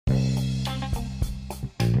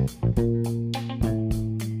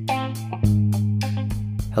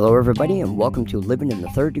Hello everybody and welcome to Living in the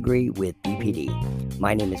Third Degree with BPD.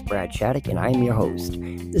 My name is Brad Shattuck and I am your host.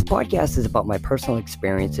 This podcast is about my personal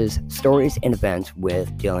experiences, stories, and events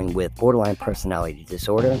with dealing with borderline personality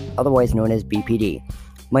disorder, otherwise known as BPD.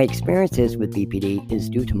 My experiences with BPD is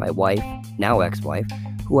due to my wife, now ex-wife,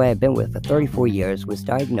 who I have been with for 34 years, was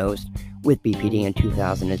diagnosed with BPD in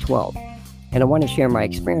 2012. And I want to share my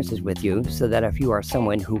experiences with you so that if you are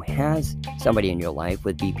someone who has somebody in your life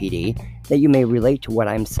with BPD, that you may relate to what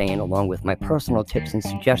I'm saying along with my personal tips and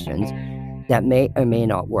suggestions that may or may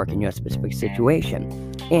not work in your specific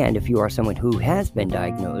situation. And if you are someone who has been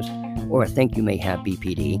diagnosed or think you may have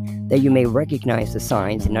BPD, that you may recognize the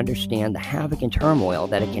signs and understand the havoc and turmoil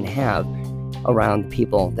that it can have around the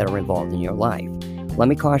people that are involved in your life. Let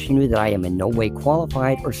me caution you that I am in no way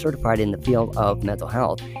qualified or certified in the field of mental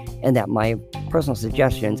health, and that my personal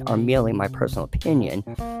suggestions are merely my personal opinion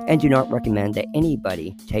and do not recommend that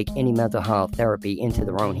anybody take any mental health therapy into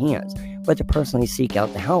their own hands, but to personally seek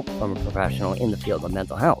out the help from a professional in the field of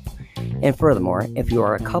mental health. And furthermore, if you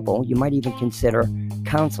are a couple, you might even consider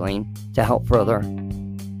counseling to help further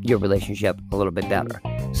your relationship a little bit better.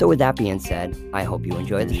 So with that being said, I hope you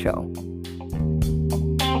enjoy the show.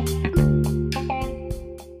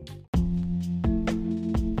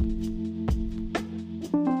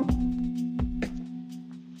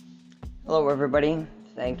 Hello everybody,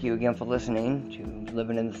 thank you again for listening to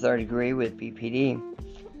Living in the Third Degree with BPD.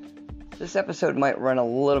 This episode might run a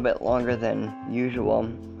little bit longer than usual.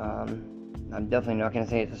 I'm definitely not going to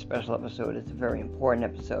say it's a special episode, it's a very important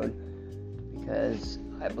episode because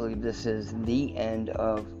I believe this is the end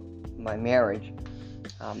of my marriage.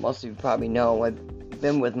 Most of you probably know I've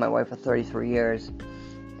been with my wife for 33 years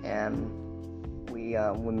and we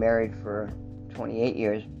were married for 28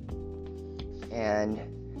 years, and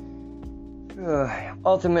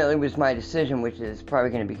ultimately it was my decision, which is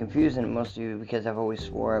probably going to be confusing to most of you because I've always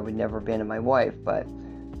swore I would never abandon my wife, but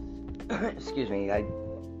excuse me, I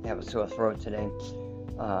have a sore throat today,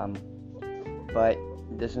 but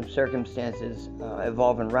there's some circumstances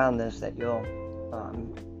evolving around this that you'll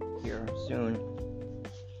hear soon,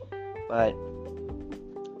 but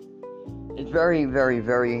it's very, very,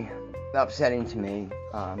 very upsetting to me,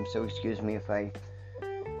 so excuse me if I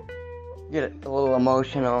get a little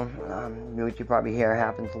emotional, which you probably hear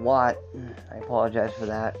happens a lot. I apologize for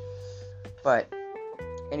that. But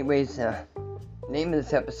anyways, the name of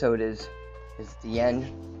this episode is The End,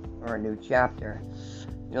 or A New Chapter.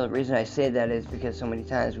 You know, the reason I say that is because so many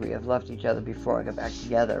times we have left each other before I got back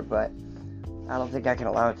together, but I don't think I can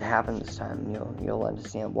allow it to happen this time. You'll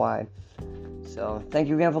understand why. So thank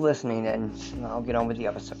you again for listening, and I'll get on with the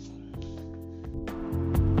episode.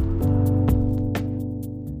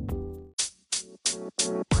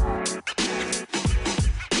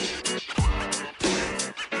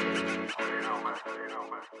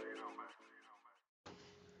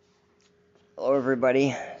 Hello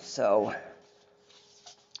everybody, so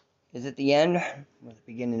is it the end or the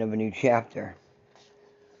beginning of a new chapter?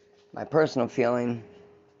 My personal feeling,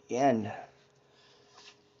 the end.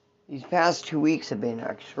 These past 2 weeks have been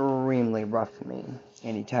extremely rough for me.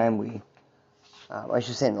 Anytime I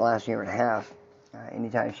should say in the last year and a half,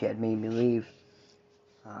 anytime she had made me leave,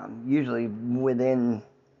 usually within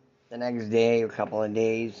the next day or couple of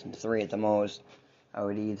days, 3 at the most, I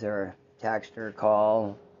would either text her,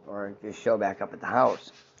 call, or just show back up at the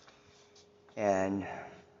house. And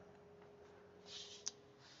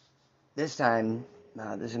this time,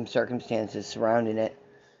 there's some circumstances surrounding it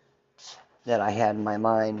that I had in my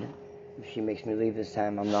mind. If she makes me leave this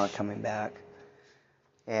time, I'm not coming back.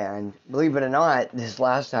 And believe it or not, this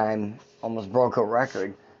last time almost broke a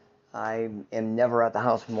record. I am never at the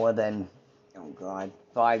house more than,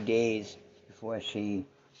 5 days before she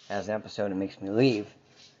has an episode and makes me leave.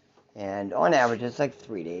 And on average, it's like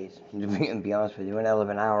 3 days, to be honest with you, and I live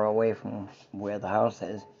an hour away from where the house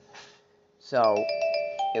is. So,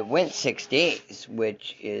 it went 6 days,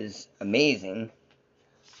 which is amazing.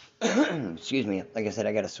 Excuse me, like I said,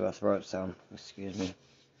 I got a sore throat, so excuse me.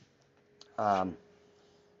 And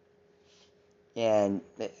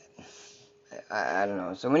I don't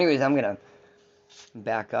know. So anyways, I'm going to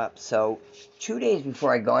back up. So 2 days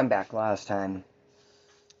before I'd gone back last time,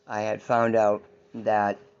 I had found out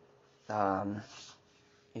that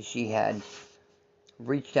she had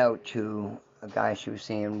reached out to a guy she was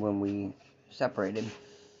seeing when we separated,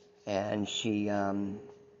 and she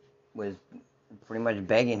was pretty much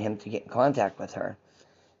begging him to get in contact with her.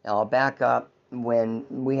 Now I'll back up. When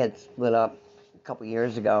we had split up a couple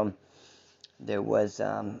years ago, there was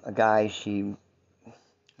a guy she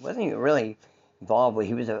wasn't even really involved with.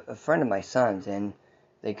 He was a friend of my son's, and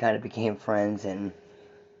they kind of became friends, and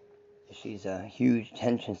she's a huge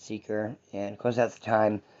attention seeker. And of course, at the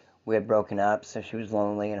time, we had broken up, so she was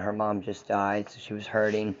lonely, and her mom just died, so she was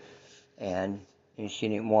hurting, and she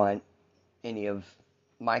didn't want any of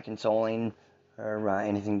my consoling or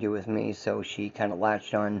anything to do with me, so she kind of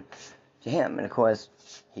latched on to him. And of course,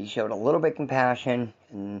 he showed a little bit of compassion,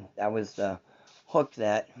 and that was the hook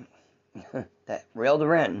that that reeled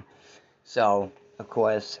her in. So, of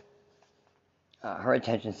course, her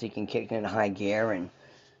attention seeking kicked into high gear, and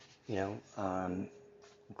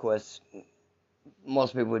of course,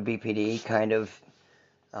 most people with BPD kind of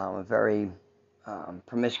are very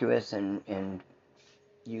promiscuous and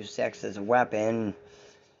use sex as a weapon,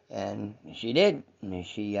 and she did. And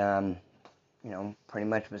she, pretty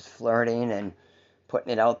much was flirting and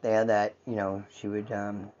putting it out there that, she would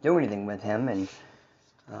do anything with him, and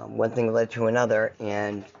one thing led to another,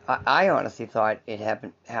 and I honestly thought it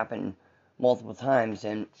happened multiple times,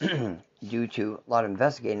 and due to a lot of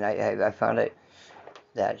investigating, I found it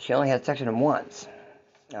that she only had sex with him once.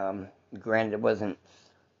 Granted, it wasn't,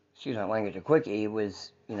 excuse my language, a quickie, it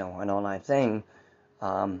was, an all-night thing.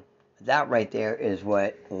 That right there is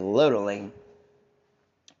what literally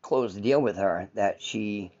closed the deal with her, that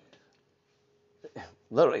she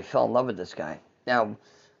literally fell in love with this guy. Now,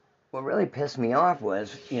 what really pissed me off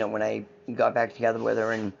was, when I got back together with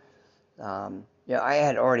her, and, I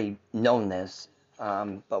had already known this,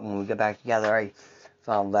 but when we got back together, I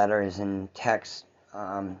found letters and texts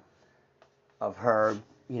of her,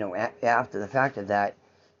 after the fact of that,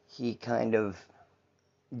 he kind of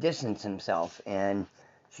distanced himself, and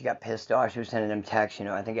she got pissed off. She was sending him texts,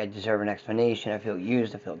 I think I deserve an explanation, I feel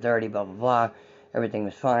used, I feel dirty, blah, blah, blah. Everything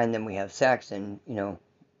was fine, then we have sex, and, you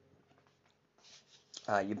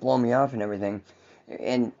blow me off and everything.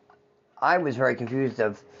 And I was very confused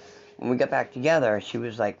of, when we got back together, she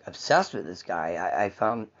was, like, obsessed with this guy. I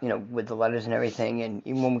found, with the letters and everything, and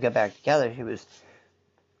even when we got back together, she was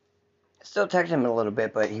still texting him a little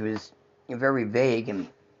bit, but he was very vague, and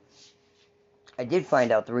I did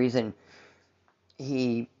find out the reason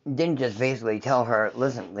he didn't just basically tell her,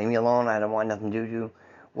 listen, leave me alone, I don't want nothing to do with you,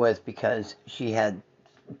 was because she had,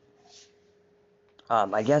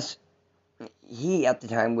 I guess, he at the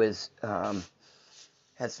time was,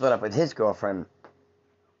 had split up with his girlfriend,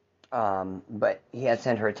 but he had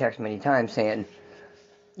sent her a text many times saying,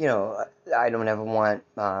 I don't ever want,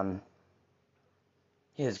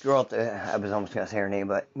 his girl, I was almost going to say her name,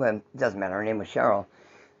 but well, it doesn't matter, her name was Cheryl,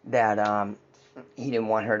 that he didn't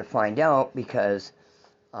want her to find out because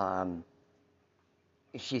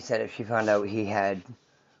she said if she found out he had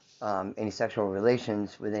any sexual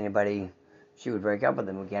relations with anybody, she would break up with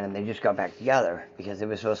him again, and they just got back together because they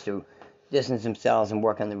were supposed to distance themselves and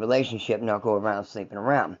work on the relationship, not go around sleeping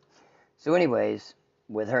around. So anyways,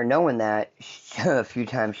 with her knowing that, a few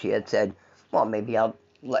times she had said, well, maybe I'll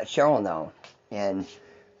let Cheryl know. And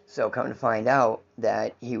so come to find out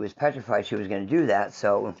that he was petrified she was going to do that,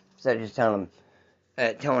 so instead of just telling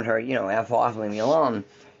her, F off, leave me alone,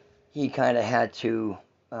 he kind of had to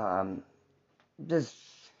just,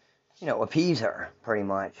 appease her, pretty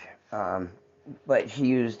much. But she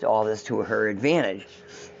used all this to her advantage.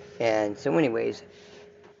 And so anyways,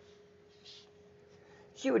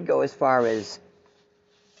 she would go as far as,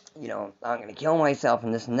 I'm going to kill myself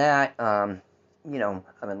and this and that, I'm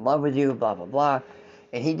in love with you, blah, blah, blah.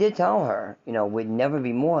 And he did tell her, we'd never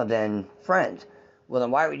be more than friends. Well,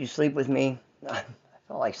 then why would you sleep with me? I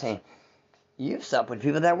felt like saying, you've slept with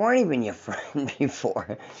people that weren't even your friend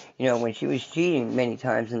before. When she was cheating many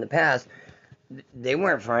times in the past, they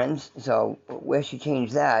weren't friends. So where she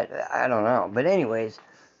changed that, I don't know. But anyways,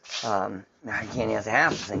 I can't answer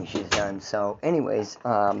half the things she's done. So anyways,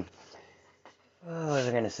 what was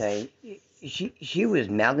I going to say? She was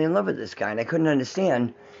madly in love with this guy, and I couldn't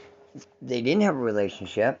understand. They didn't have a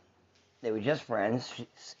relationship. They were just friends.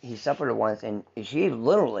 He slept with her once, and she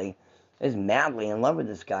literally is madly in love with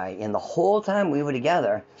this guy. And the whole time we were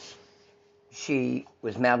together, she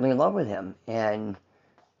was madly in love with him. And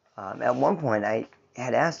at one point, I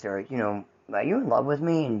had asked her, are you in love with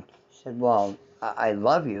me? And she said, well, I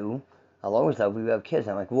love you. I'll always love you. We have kids.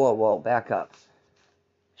 I'm like, whoa, back up.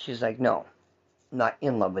 She's like, no, I'm not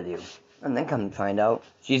in love with you. And then come to find out,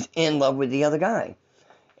 she's in love with the other guy.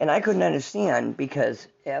 And I couldn't understand because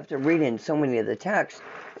after reading so many of the texts,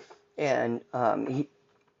 and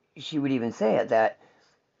she would even say it, that,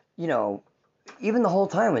 even the whole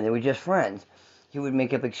time when they were just friends, he would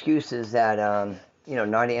make up excuses that,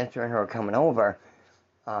 not answering her or coming over.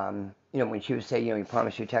 When she would say, you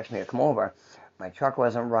promised you'd text me to come over. My truck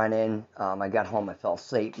wasn't running. I got home, I fell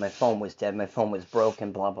asleep. My phone was dead. My phone was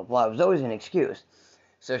broken, blah, blah, blah. It was always an excuse.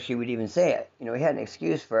 So she would even say it. He had an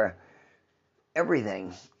excuse for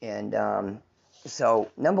everything. And so,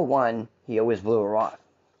 number one, he always blew her off,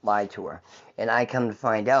 lied to her. And I come to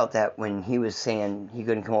find out that when he was saying he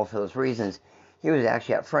couldn't come over for those reasons, he was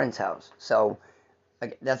actually at a friend's house. So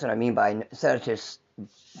that's what I mean by, instead of just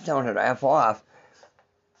telling her to F off,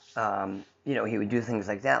 he would do things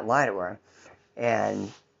like that, lie to her.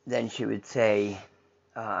 And then she would say,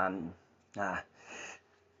 there's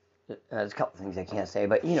a couple things I can't say,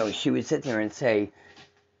 but, she would sit there and say,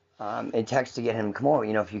 and text to get him to come over.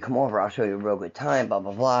 If you come over, I'll show you a real good time, blah,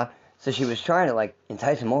 blah, blah. So she was trying to,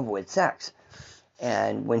 entice him over with sex.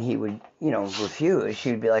 And when he would, refuse,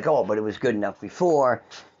 she would be like, oh, but it was good enough before.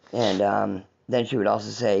 And then she would also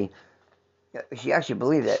say, she actually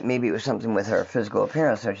believed that maybe it was something with her physical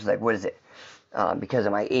appearance. So she's like, what is it? Because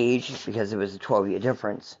of my age, because it was a 12-year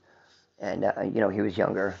difference. And, he was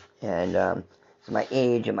younger. And so my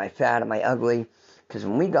age, am I fat, am I ugly? Because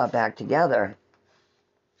when we got back together,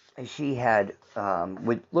 she had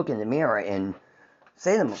would look in the mirror and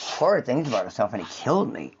say the most horrid things about herself, and it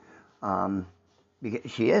killed me.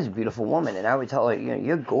 Because she is a beautiful woman, and I would tell her,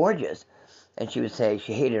 you're gorgeous. And she would say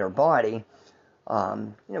she hated her body,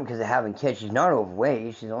 because of having kids. She's not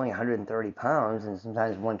overweight. She's only 130 pounds, and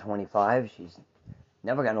sometimes 125. She's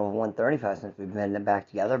never gotten over 135 since we've been back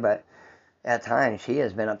together, but at times she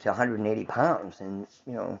has been up to 180 pounds. And,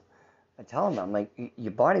 I tell her, I'm like,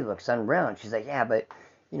 your body looks unreal. And she's like, yeah, but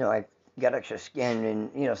I got extra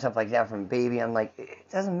skin and, stuff like that from baby. I'm like, it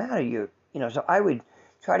doesn't matter. So I would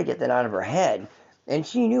try to get that out of her head. And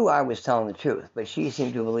she knew I was telling the truth, but she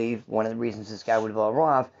seemed to believe one of the reasons this guy would blow her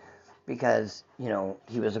off because,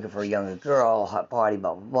 he was looking for a younger girl, hot body,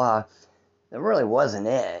 blah, blah, blah. That really wasn't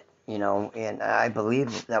it, and I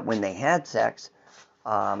believe that when they had sex,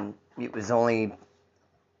 it was only,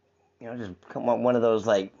 just one of those,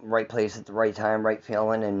 right place at the right time, right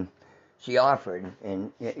feeling, and she offered,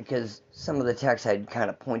 and because some of the texts had kind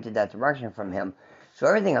of pointed that direction from him. So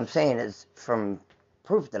everything I'm saying is from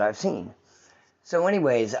proof that I've seen. So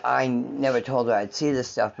anyways, I never told her I'd see this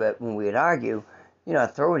stuff, but when we would argue,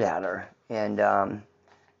 I'd throw it at her. And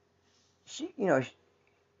she,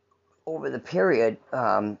 over the period,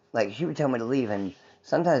 she would tell me to leave, and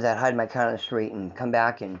sometimes I'd hide my car on the street and come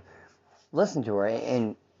back and listen to her.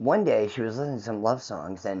 And one day she was listening to some love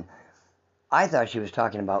songs, and I thought she was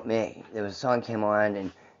talking about me. There was a song came on,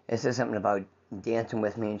 and it said something about dancing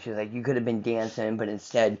with me, and she was like, you could have been dancing, but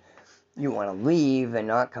instead you want to leave and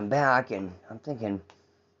not come back. And I'm thinking,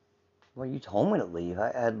 well, you told me to leave.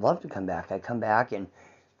 I'd love to come back. I come back, and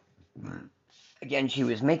again, she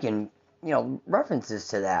was making, references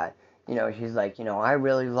to that. She's like, I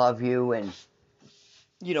really love you, and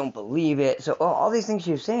you don't believe it. So all these things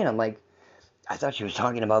she was saying, I'm like, I thought she was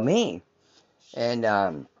talking about me. And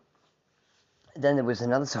then there was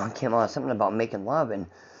another song came on, something about making love, and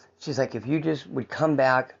she's like, if you just would come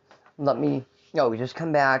back, just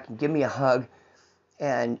come back and give me a hug,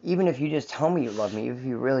 and even if you just tell me you love me, if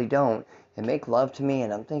you really don't, and make love to me.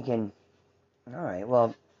 And I'm thinking, all right,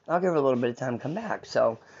 well, I'll give her a little bit of time to come back.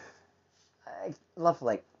 So I left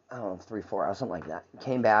for 3-4 hours, something like that.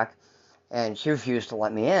 Came back, and she refused to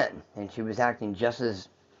let me in, and she was acting just as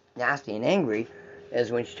nasty and angry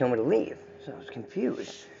as when she told me to leave. So I was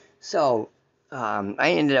confused. So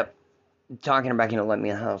I ended up talking her back into let me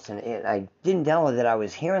in the house, and I didn't tell her that I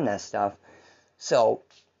was hearing that stuff. So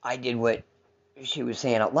I did what she was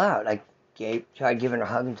saying out loud. I tried giving her a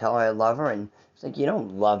hug and tell her I love her, and it's like, you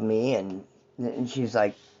don't love me, and she's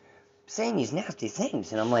like saying these nasty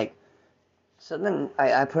things, and I'm like, so then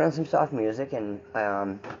I put on some soft music, and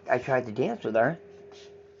I tried to dance with her,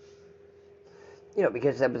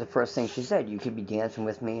 because that was the first thing she said, you could be dancing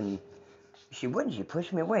with me, and she wouldn't. She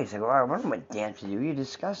pushed me away. She's like, I don't want to dance with you. You're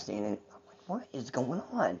disgusting. And I'm like, what is going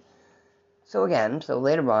on? So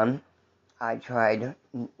later on, I tried,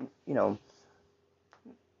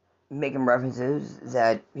 making references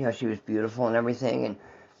that, she was beautiful and everything.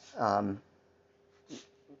 And,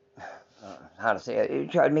 how to say it,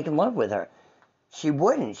 I tried making love with her. She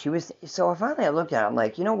wouldn't. So finally I looked at her. I'm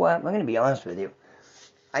like, you know what? I'm going to be honest with you.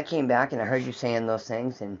 I came back and I heard you saying those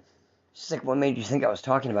things. And she's like, what made you think I was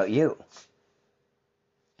talking about you?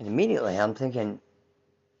 And immediately I'm thinking,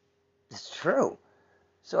 it's true.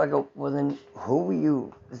 So I go, well then, who were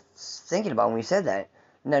you thinking about when you said that?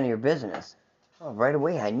 None of your business. Oh, right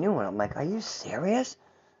away I knew, and I'm like, are you serious?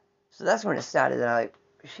 So that's when it started that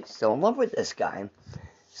she's still in love with this guy.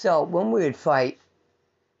 So when we would fight,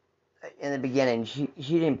 in the beginning, she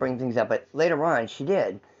didn't bring things up, but later on she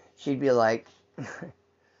did. She'd be like,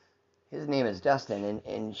 his name is Dustin,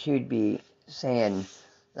 and she'd be saying,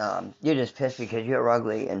 you're just pissed because you're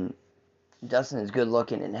ugly, and Dustin is good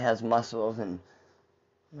looking and has muscles, and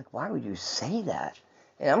I'm like, why would you say that?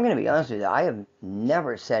 And I'm going to be honest with you, I have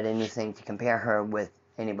never said anything to compare her with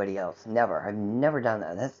anybody else. Never. I've never done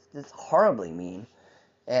that. That's horribly mean.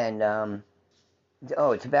 And,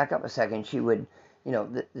 to back up a second, she would,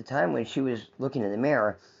 the time when she was looking in the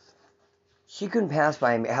mirror, she couldn't pass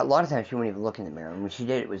by me. A lot of times she wouldn't even look in the mirror. And when she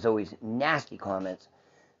did, it was always nasty comments.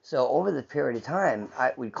 So over the period of time,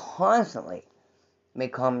 I would constantly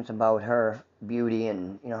make comments about her beauty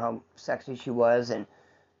and, how sexy she was. And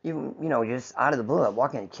even, just out of the blue, I'd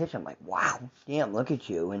walk in the kitchen, I'm like, wow, damn, look at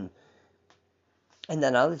you. And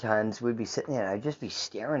then other times we'd be sitting there and I'd just be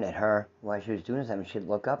staring at her while she was doing something. She'd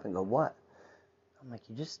look up and go, what? I'm like,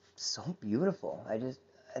 you're just so beautiful. I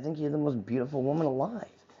think you're the most beautiful woman alive.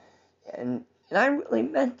 And I really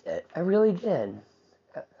meant it. I really did.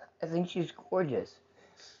 I think she's gorgeous.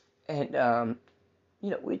 And,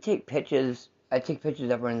 we'd take pictures. I'd take pictures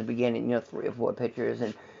of her in the beginning, 3 or 4 pictures,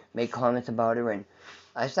 and make comments about her. And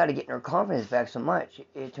I started getting her confidence back so much.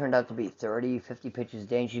 It turned out to be 30, 50 pictures a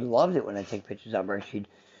day, and she loved it when I take pictures of her. She'd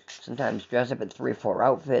sometimes dress up in 3 or 4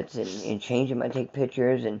 outfits and change them. I'd take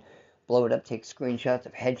pictures and blow it up, take screenshots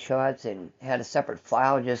of headshots, and had a separate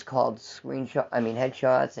file just called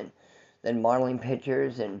headshots, and then modeling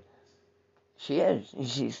pictures. And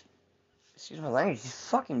she's my language, she's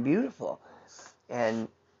fucking beautiful. And,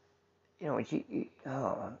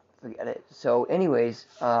 forget it. So anyways,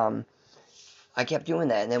 I kept doing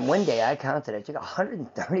that. And then one day I took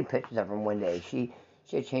 130 pictures of her one day. She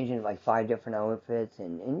had changed into like 5 different outfits.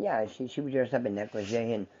 And yeah, she would dress up in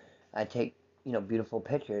negligee, and I'd take, beautiful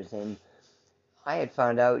pictures. And I had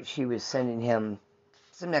found out she was sending him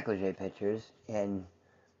some negligee pictures and,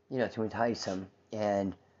 to entice him.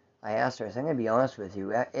 And I asked her, I said, I'm going to be honest with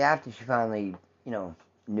you. After she finally,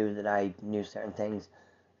 knew that I knew certain things,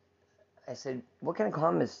 I said, what kind of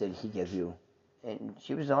comments did he give you? And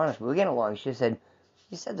she was honest. We were getting along. She said,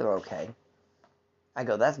 he said they're okay. I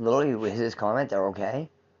go, that's literally his comment, they're okay?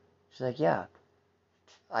 She's like, yeah.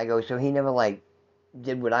 I go, so he never,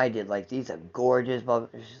 did what I did, these are gorgeous, blah, blah.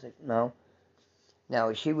 She's like, no.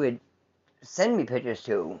 Now, she would send me pictures,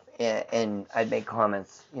 too, and I'd make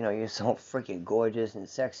comments, you're so freaking gorgeous and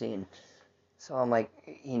sexy, and so I'm like,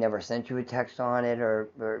 he never sent you a text on it,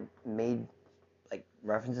 or made,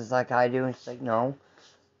 references like I do? And she's like, no.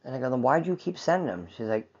 And I go, then why'd you keep sending them? She's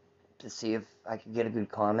like, to see if I could get a good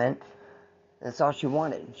comment. That's all she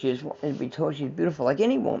wanted. She just wanted to be told she's beautiful, like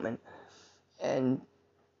any woman. And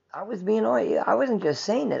I was being honest. I wasn't just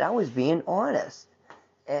saying it. I was being honest.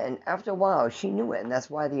 And after a while, she knew it. And that's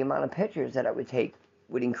why the amount of pictures that I would take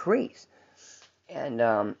would increase. And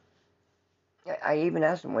I even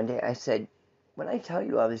asked her one day, I said, when I tell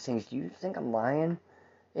you all these things, do you think I'm lying?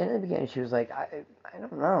 And in the beginning, she was like, I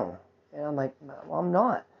don't know. And I'm like, well, I'm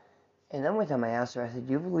not. And then one time I asked her, I said,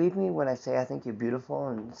 do you believe me when I say I think you're beautiful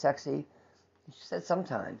and sexy? And she said,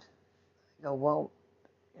 sometimes. I go, well,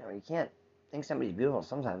 you can't think somebody's beautiful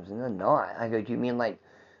sometimes and then not. I go, do you mean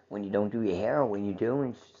when you don't do your hair or when you do?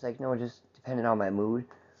 And she's like, no, just depending on my mood.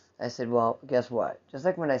 I said, well, guess what? Just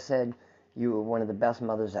like when I said you were one of the best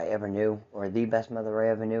mothers I ever knew, or the best mother I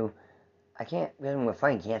ever knew, when we're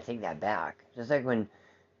fighting, can't take that back. Just like when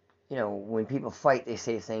people fight, they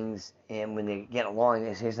say things, and when they get along,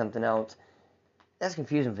 they say something else. That's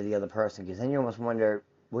confusing for the other person, because then you almost wonder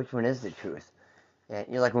which one is the truth. And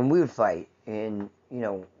like when we would fight, and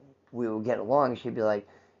we would get along, she'd be like,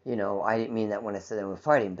 I didn't mean that when I said that we're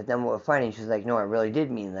fighting. But then when we're fighting, she's like, no, I really did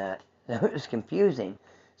mean that. And it was confusing.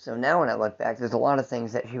 So now when I look back, there's a lot of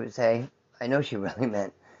things that she would say I know she really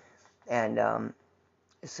meant. And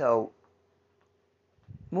so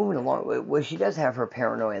moving along, well, she does have her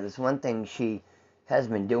paranoia. There's one thing she has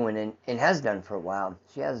been doing and has done for a while.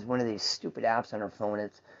 She has one of these stupid apps on her phone.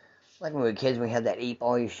 It's like when we were kids, we had that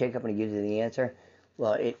 8-ball you shake up and it gives you the answer.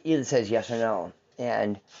 Well, it either says yes or no.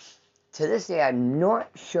 And to this day, I'm not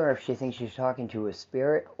sure if she thinks she's talking to a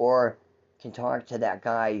spirit or can talk to that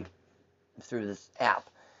guy through this app.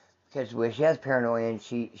 Because where she has paranoia, and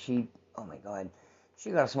she oh my God,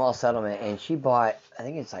 she got a small settlement, and she bought, I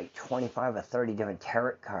think it's 25 or 30 different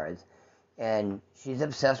tarot cards, and she's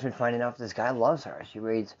obsessed with finding out if this guy loves her. She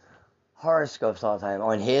reads horoscopes all the time,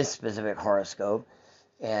 on his specific horoscope,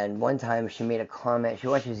 and one time she made a comment. She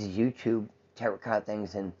watches these YouTube tarot card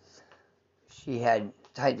things, and she had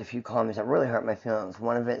typed a few comments that really hurt my feelings.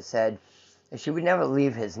 One of it said that she would never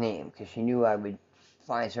leave his name, because she knew I would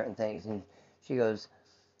find certain things, and she goes,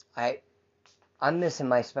 I'm missing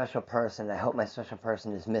my special person. I hope my special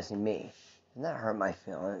person is missing me. And that hurt my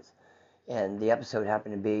feelings. And the episode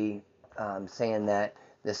happened to be saying that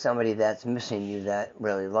there's somebody that's missing you that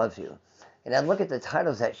really loves you. And I'd look at the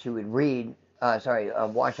titles that she would read, watch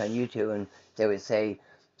on YouTube, and they would say,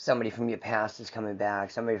 somebody from your past is coming back,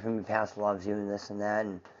 somebody from your past loves you, and this and that.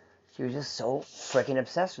 And she was just so freaking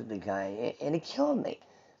obsessed with the guy. And it killed me.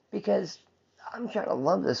 Because I'm trying to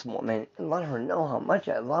love this woman and let her know how much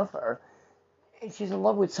I love her. And she's in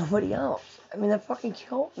love with somebody else. I mean, that fucking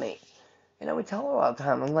killed me. And I would tell her all the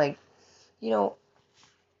time, I'm like,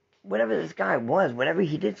 whatever this guy was, whatever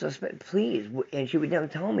he did so special, please. And she would never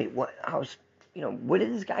tell me what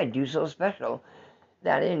did this guy do so special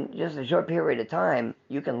that in just a short period of time,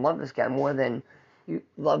 you can love this guy more than you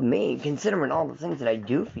love me, considering all the things that I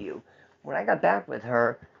do for you. When I got back with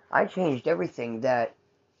her, I changed everything that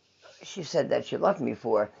she said that she loved me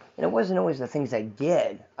for. And it wasn't always the things I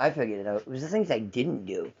did. I figured it out. It was the things I didn't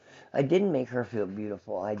do. I didn't make her feel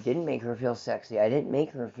beautiful. I didn't make her feel sexy. I didn't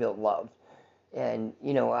make her feel loved. And,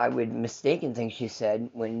 I would mistaken things she said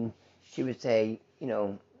when she would say,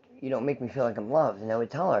 you don't make me feel like I'm loved. And I would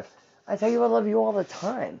tell her, I tell you I love you all the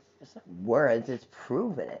time. It's not words, it's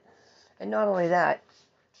proven it. And not only that,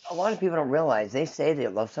 a lot of people don't realize they say they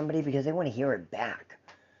love somebody because they want to hear it back.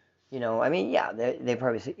 They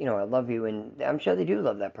probably say, I love you, and I'm sure they do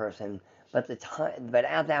love that person. But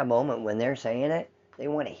at that moment when they're saying it, they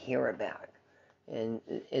want to hear it back. And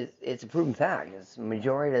it's a proven fact. It's the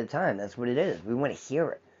majority of the time. That's what it is. We want to hear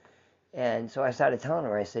it. And so I started telling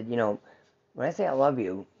her, I said, when I say I love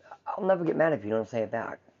you, I'll never get mad if you don't say it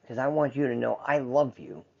back. Because I want you to know I love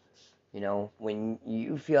you. When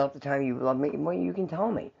you feel at the time you love me, well, you can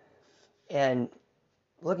tell me. And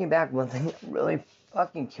looking back, one thing that really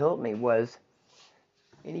fucking killed me was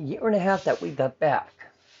in a year and a half that we got back,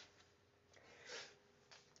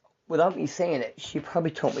 without me saying it, she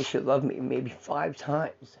probably told me she loved me maybe 5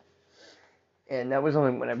 times. And that was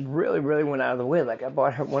only when I really, really went out of the way. Like, I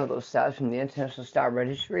bought her one of those stars from the International Star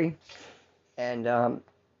Registry. And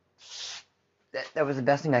that was the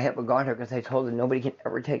best thing I ever got her, because I told her nobody can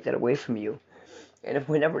ever take that away from you. And if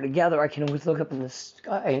we're never together, I can always look up in the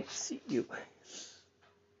sky and see you.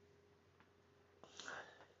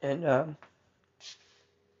 And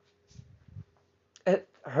it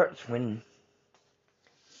hurts when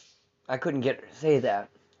I couldn't get her to say that.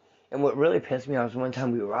 And what really pissed me off was one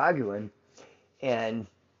time we were arguing, and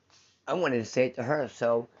I wanted to say it to her.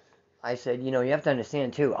 So I said, you have to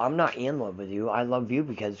understand too, I'm not in love with you. I love you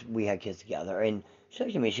because we had kids together. And she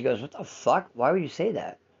looked at me, she goes, what the fuck? Why would you say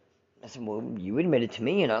that? I said, well, you admitted to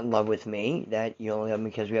me you're not in love with me, that you only love me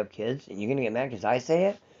because we have kids, and you're going to get mad because I say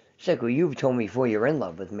it? She's like, well, you've told me before you're in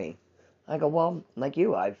love with me. I go, well, like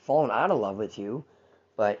you, I've fallen out of love with you.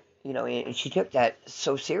 But, and she took that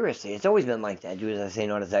so seriously. It's always been like that, do as I say,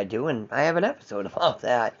 not as I do, and I have an episode about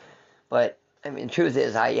that. But, the truth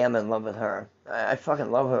is, I am in love with her. I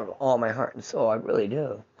fucking love her with all my heart and soul, I really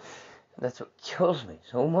do. And that's what kills me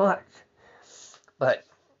so much. But,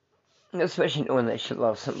 especially knowing that she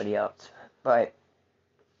loves somebody else. But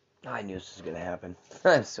I knew this was going to happen.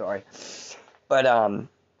 I'm sorry. But,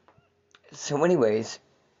 so anyways,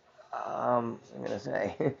 I'm going to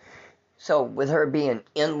say, so with her being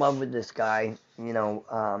in love with this guy,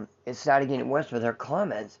 it started getting worse with her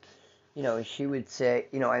comments. She would say,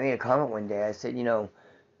 I made a comment one day, I said,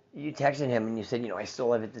 you texted him and you said, I still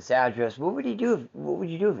live at this address. What would you do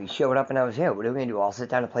if he showed up and I was here? What are we going to do, all sit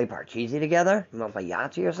down and play Parcheesi together? You want to play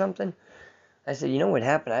Yahtzee or something? I said, what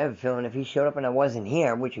happened? I have a feeling if he showed up and I wasn't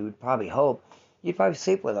here, which you would probably hope, you'd probably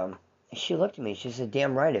sleep with him. And she looked at me. She said,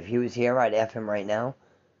 damn right. If he was here, I'd F him right now.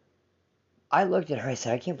 I looked at her. I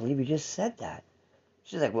said, I can't believe you just said that.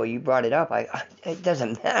 She's like, well, you brought it up. It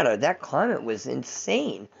doesn't matter. That comment was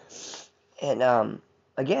insane. And,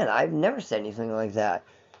 again, I've never said anything like that.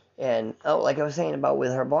 And, like I was saying about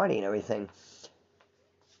with her body and everything.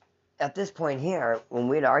 At this point here, when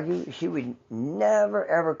we'd argue, she would never,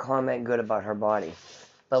 ever comment good about her body.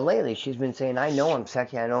 But lately, she's been saying, I know I'm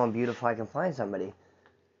sexy, I know I'm beautiful, I can find somebody.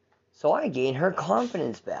 So I gained her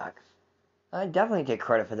confidence back. I definitely take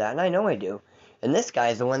credit for that, and I know I do. And this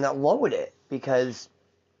guy's the one that lowered it, because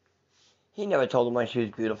he never told her when she was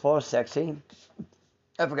beautiful or sexy.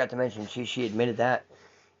 I forgot to mention, she admitted that,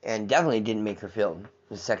 and definitely didn't make her feel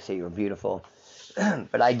sexy or beautiful.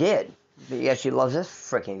 But I did. But yeah, she loves this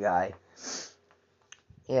freaking guy.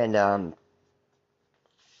 And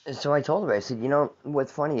so I told her, I said,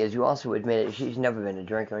 what's funny is you also admitted she's never been a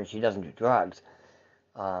drinker and she doesn't do drugs.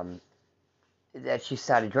 That she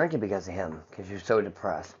started drinking because of him, because she was so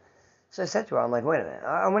depressed. So I said to her, I'm like, wait a minute,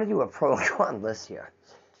 I want to do a pro and con list here.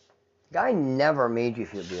 The guy never made you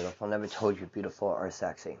feel beautiful, never told you beautiful or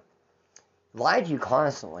sexy. Lied to you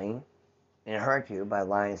constantly, and hurt you by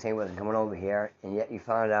lying and saying he wasn't coming over here, and yet you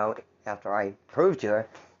found out after I proved to her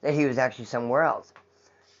that he was actually somewhere else.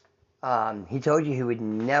 He told you he would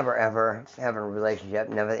never, ever have a relationship,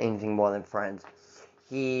 never anything more than friends.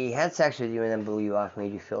 He had sex with you and then blew you off,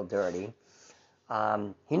 made you feel dirty.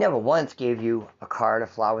 He never once gave you a card of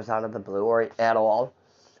flowers out of the blue or at all.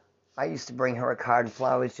 I used to bring her a card of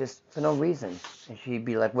flowers just for no reason. And she'd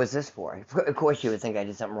be like, what's this for? Of course she would think I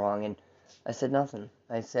did something wrong. And I said nothing.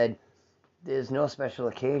 I said, there's no special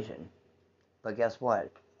occasion. But guess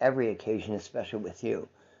what? Every occasion is special with you.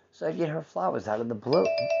 So I get her flowers out of the blue.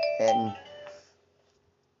 And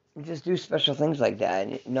just do special things like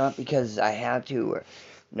that. Not because I had to or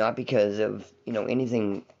not because of,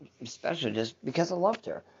 anything special. Just because I loved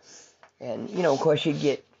her. And, of course she'd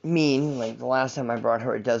get mean. Like the last time I brought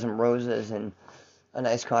her a dozen roses and a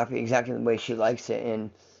nice coffee exactly the way she likes it. And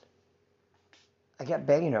I kept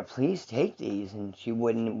begging her, please take these. And she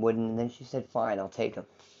wouldn't. And then she said, fine, I'll take them.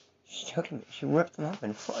 She took them. She ripped them up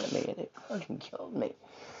in front of me, and it fucking killed me.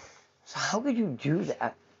 So how could you do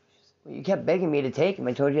that? Well, you kept begging me to take them.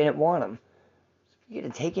 I told you I didn't want them. You could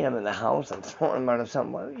have taken them in the house and thrown them out of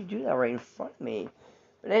something. Why would you do that right in front of me?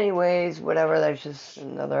 But anyways, whatever. That's just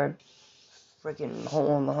another freaking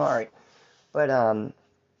hole in the heart. But I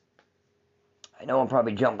know I'm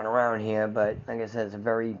probably jumping around here, but like I said, it's a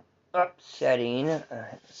very upsetting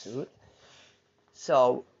suit.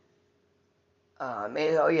 So,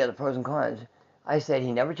 the pros and cons. I said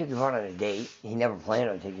he never took you out on a date. He never planned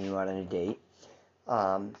on taking you out on a date.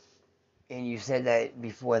 And you said that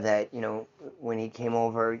before that, when he came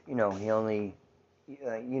over, he only,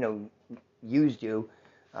 used you,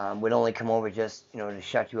 would only come over just, to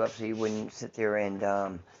shut you up so you wouldn't sit there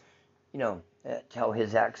and, tell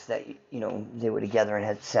his ex that, they were together and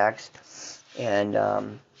had sex. And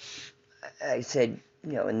I said,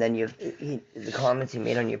 and then the comments he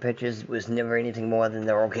made on your pictures was never anything more than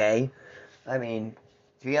they're okay. I mean,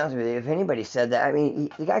 to be honest with you, if anybody said that,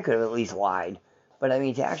 the guy could have at least lied. But,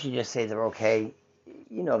 to actually just say they're okay,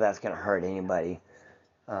 that's going to hurt anybody.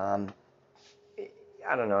 I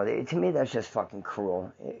don't know. To me, that's just fucking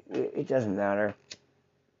cruel. It doesn't matter.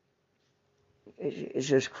 It's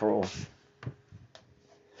just cruel.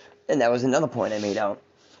 And that was another point I made out.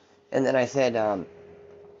 And then I said,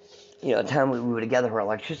 the time we were together, her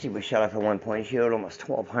electricity was shut off at one point. She owed almost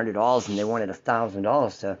 $1,200, and they wanted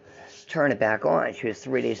 $1,000 to turn it back on. She was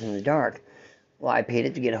 3 days in the dark. Well, I paid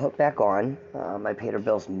it to get it hooked back on. I paid her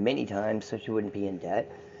bills many times so she wouldn't be in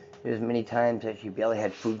debt. There was many times that she barely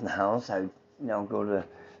had food in the house. I would, go to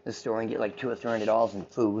the store and get like $200 or $300 in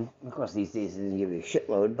food. Of course, these days it doesn't give you a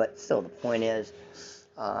shitload, but still, the point is,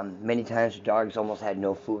 many times the dogs almost had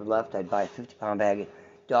no food left. I'd buy a 50-pound bag of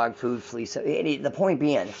dog food, fleece. The point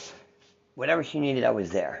being, whatever she needed, I was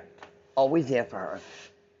there. Always there for her.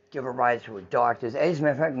 Give her rides to her doctors. As a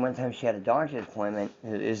matter of fact, one time she had a doctor's appointment.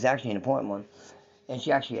 It was actually an important one. And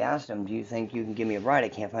she actually asked him, do you think you can give me a ride? I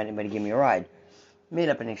can't find anybody to give me a ride. Made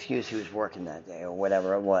up an excuse he was working that day or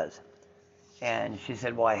whatever it was. And she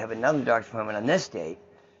said, well, I have another doctor's appointment on this date.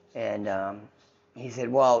 And he said,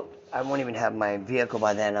 well, I won't even have my vehicle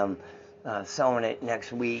by then. I'm selling it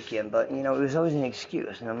next week. But, it was always an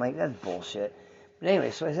excuse. And I'm like, that's bullshit. But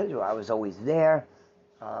anyway, so I said to her, I was always there.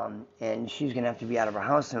 And she's going to have to be out of her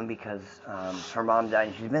house soon because her mom died.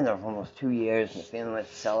 And she's been there for almost 2 years. And the family wants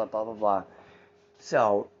to sell it, blah, blah, blah.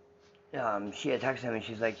 So she had texted him and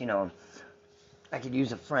she's like, I could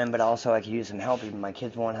use a friend, but also I could use some help. Even my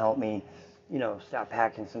kids won't help me, start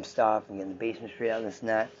packing some stuff and getting the basement straight out and this and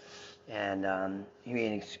that. And he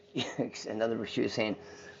made another excuse saying,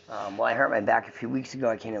 well, I hurt my back a few weeks ago.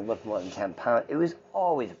 I can't even lift more than 10 pounds. It was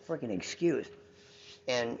always a freaking excuse.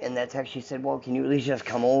 And in that text, she said, well, can you at least just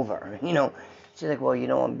come over? She's like, well,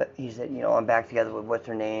 he said, I'm back together with what's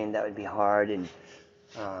her name. That would be hard. And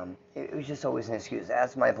it was just always an excuse.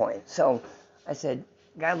 That's my point. So I said,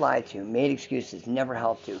 guy lied to you, made excuses, never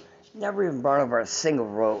helped you, never even brought over a single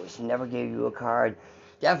rose, never gave you a card,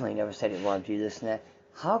 definitely never said he loved you, this and that.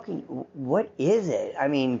 What is it?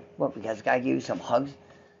 What, because the guy gave you some hugs,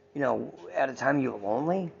 at a time you were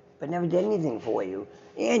lonely, but never did anything for you.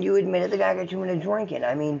 And you admitted the guy got you into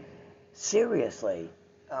drinking. Seriously.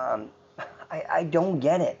 I don't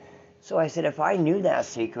get it. So I said, if I knew that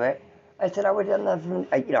secret, I said I would have done that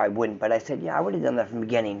from, I wouldn't, but I said, yeah, I would have done that from the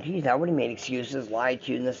beginning. Geez, I would have made excuses, lied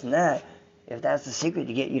to you, and this and that, if that's the secret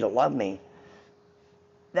to get you to love me.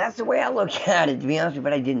 That's the way I look at it, to be honest with you,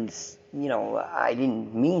 but I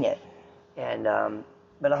didn't mean it. And,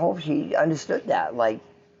 but I hope she understood that,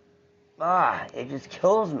 it just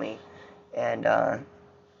kills me. And, I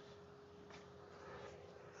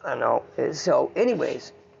don't know. So,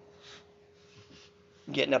 anyways,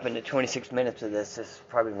 getting up into 26 minutes of this is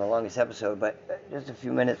probably my longest episode, but just a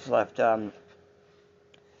few minutes left.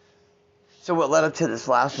 So what led up to this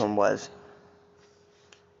last one was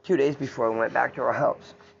 2 days before I went back to her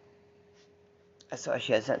house. I saw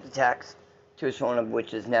she had sent a text to his phone number,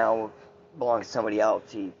 which is now belongs to somebody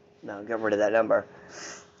else. He got rid of that number.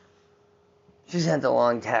 She sent a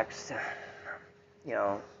long text.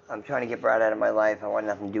 I'm trying to get Brad out of my life. I want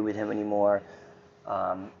nothing to do with him anymore.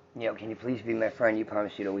 Can you please be my friend? You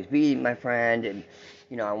promised you'd always be my friend. And,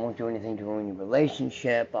 I won't do anything to ruin your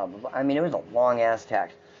relationship. Blah, blah, blah. I mean, it was a long-ass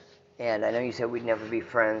text. And I know you said we'd never be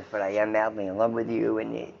friends, but I am madly in love with you.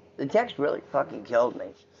 And the text really fucking killed me.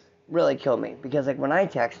 Really killed me. Because, when I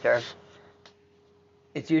text her,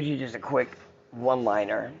 it's usually just a quick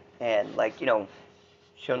one-liner. And,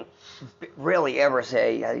 she'll rarely ever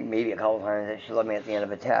say, I think maybe a couple times, that she loved me at the end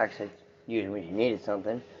of a text. It's usually when she needed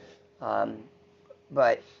something.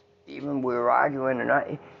 But even when we were arguing or not,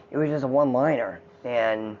 it was just a one-liner.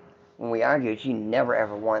 And when we argued, she never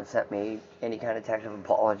ever once sent me any kind of text of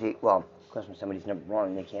apology. Well, of course, when somebody's never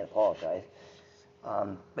wrong, they can't apologize.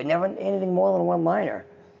 But never anything more than a one-liner.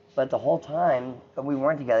 But the whole time that we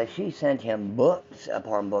weren't together, she sent him books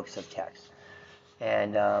upon books of text.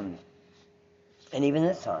 And even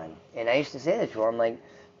this time. And I used to say that to her. I'm like,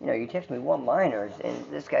 you text me one-liners, and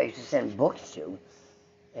this guy used to send books to.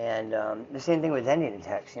 And the same thing with ending a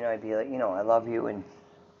text. I'd be like, I love you,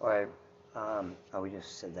 we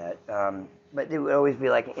just said that. But it would always be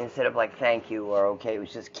like, instead of thank you or okay, it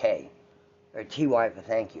was just K. Or TY for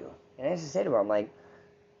thank you. And I used to say to her, I'm like,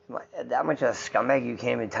 that much of a scumbag you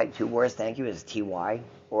can't even type 2 words, thank you, is TY?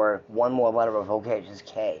 Or one more letter of okay, it's just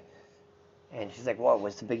K. And she's like, well,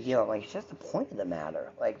 what's the big deal? I'm like, it's just the point of the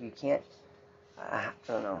matter. You can't, I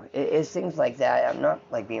don't know. It's things like that. I'm not,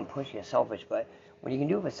 being pushy or selfish, but when you can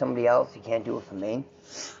do it for somebody else, you can't do it for me.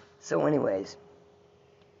 So anyways,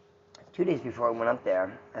 2 days before I went up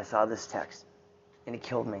there, I saw this text, and it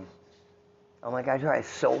killed me. I'm like, I tried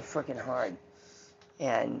so freaking hard.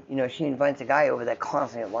 And, she invites a guy over that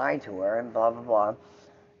constantly lied to her, and blah, blah, blah.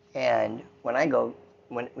 And when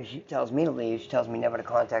she tells me to leave, she tells me never to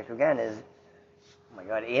contact her again, oh my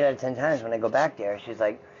God, 8 out of 10 times when I go back there, she's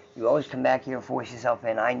like, you always come back here and force yourself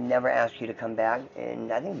in. I never asked you to come back.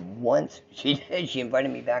 And I think once she did. She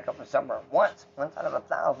invited me back up for supper. Once out of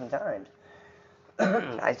 1,000 times.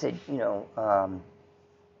 I said, what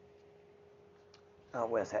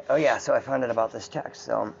was that? Oh, yeah, so I found out about this text.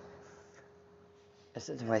 So I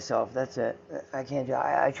said to myself, that's it. I can't do it.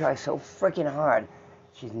 I try so freaking hard.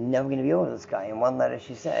 She's never going to be over this guy. In one letter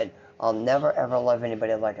she said, I'll never, ever love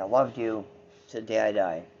anybody like I loved you to the day I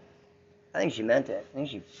die. I think she meant it. I think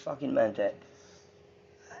she fucking meant it.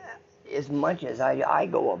 As much as I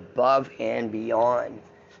go above and beyond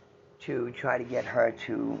to try to get her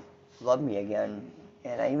to love me again.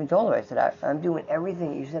 And I even told her, I said, I'm doing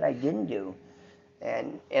everything you said I didn't do.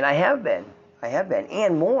 And I have been.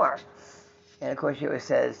 And more. And of course she always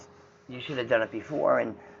says, you should have done it before.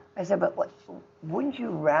 And I said, but wouldn't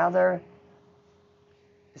you rather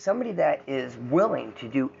somebody that is willing to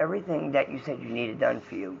do everything that you said you needed done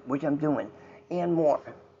for you, which I'm doing, and more,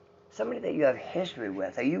 somebody that you have history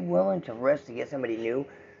with, are you willing to risk to get somebody new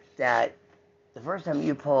that the first time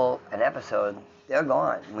you pull an episode, they're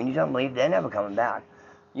gone. When you tell them to leave, they're never coming back.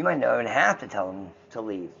 You might not even have to tell them to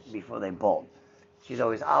leave before they bolt. She's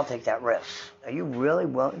always, I'll take that risk. Are you really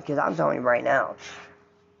willing? Because I'm telling you right now,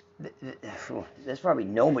 there's probably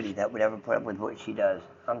nobody that would ever put up with what she does.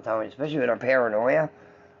 I'm telling you, especially with her paranoia.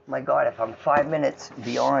 My God, if I'm 5 minutes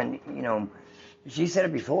beyond, she said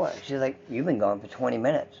it before. She's like, you've been gone for 20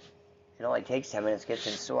 minutes. It only takes 10 minutes to get to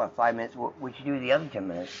the store. 5 minutes, what'd you do the other 10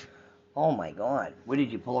 minutes? Oh my God, what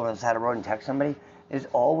did you pull over on the side of the road and text somebody? There's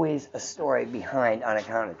always a story behind on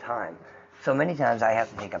account of time. So many times I have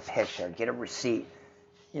to take a picture, get a receipt,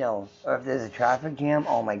 or if there's a traffic jam,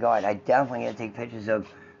 oh my God, I definitely got to take pictures of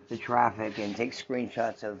the traffic and take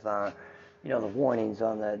screenshots of, the warnings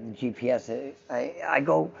on the GPS. I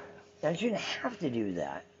go, I shouldn't have to do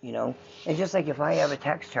that, And just like if I ever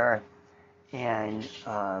text her and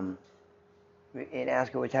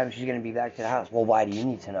ask her what time she's going to be back to the house, well, why do you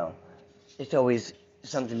need to know? It's always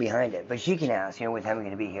something behind it. But she can ask, what time are you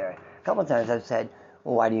going to be here? A couple of times I've said,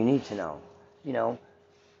 well, why do you need to know?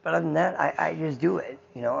 But other than that, I just do it.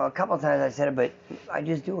 A couple of times I said it, but I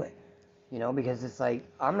just do it. Because it's like,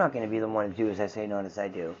 I'm not going to be the one to do as I say, not as I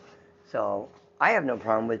do. So I have no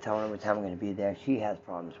problem with telling her what time I'm going to be there. She has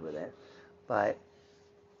problems with it. But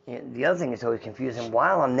the other thing that's always confusing,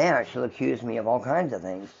 while I'm there, she'll accuse me of all kinds of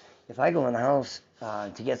things. If I go in the house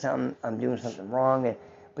to get something, I'm doing something wrong.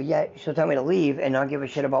 But yet she'll tell me to leave and not give a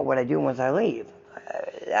shit about what I do once I leave.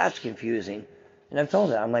 That's confusing. And I've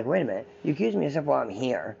told her, I'm like, wait a minute. You accuse me of stuff while I'm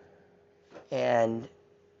here. And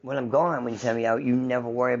when I'm gone, when you send me out, you never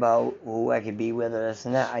worry about who I could be with or this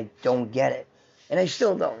and that. I don't get it. And I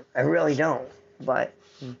still don't. I really don't. But,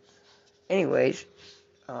 anyways,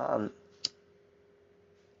 oh,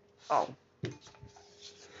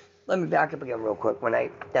 let me back up again real quick.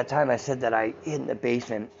 That time I said that I hid in the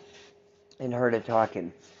basement and heard her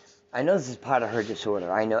talking. I know this is part of her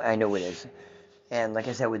disorder. I know it is. And like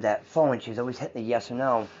I said, with that phone, she's always hitting the yes or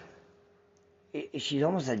no. She's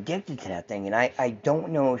almost addicted to that thing. And I don't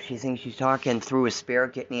know if she thinks she's talking through a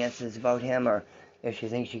spirit getting answers about him, or if she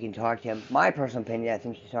thinks she can talk to him. My personal opinion, I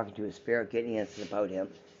think she's talking to a spirit getting answers about him.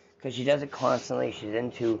 Because she does it constantly. She's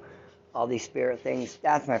into all these spirit things.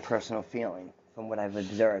 That's my personal feeling from what I've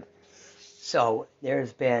observed. So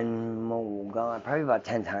there's been, probably about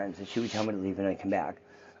 10 times that she would tell me to leave and I'd come back.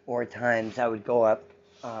 Or times I would go up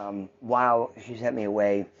while she sent me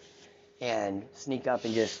away and sneak up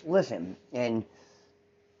and just listen. And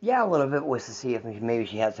yeah, a little bit was to see if maybe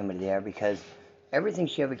she had somebody there, because everything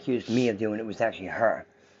she ever accused me of doing, it was actually her.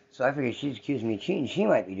 So I figured she's accused me of cheating, she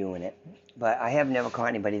might be doing it. But I have never caught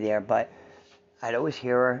anybody there, but I'd always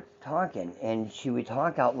hear her talking, and she would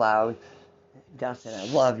talk out loud, Dustin, I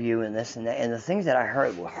love you, and this and that. And the things that I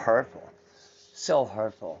heard were hurtful. So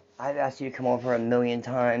hurtful. I've asked you to come over 1,000,000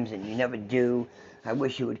 times, and you never do. I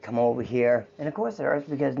wish you would come over here. And of course it hurts,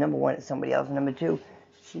 because number one, it's somebody else, and number two,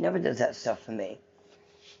 she never does that stuff for me.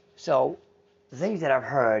 So the things that I've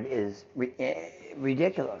heard is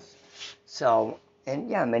ridiculous. So, and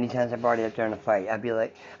yeah, many times I brought it up during a fight. I'd be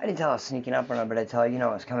like, I didn't tell her I was sneaking up on her, but I'd tell her,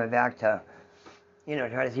 I was coming back to,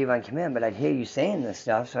 try to see if I can come in, but I'd hear you saying this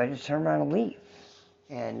stuff, so I just turn around and leave.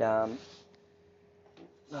 And, oh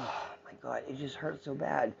my God, it just hurt so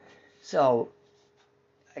bad. So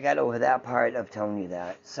I got over that part of telling you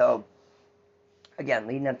that. So, again,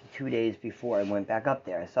 leading up to 2 days before I went back up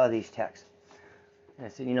there, I saw these texts. And I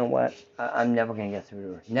said, you know what? I'm never going to get through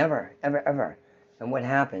to her. Never, ever, ever. And what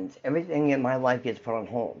happens? Everything in my life gets put on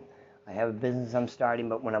hold. I have a business I'm starting,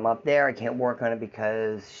 but when I'm up there, I can't work on it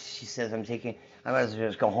because she says I might as well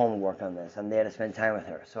just go home and work on this. I'm there to spend time with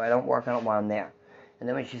her. So I don't work on it while I'm there. And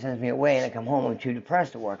then when she sends me away and I come home, I'm too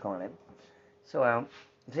depressed to work on it. So I'm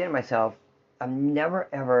saying to myself, I'm never,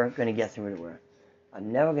 ever going to get through to her.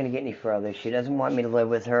 I'm never going to get any further. She doesn't want me to live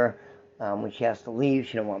with her. When she has to leave,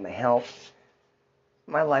 she don't want my help.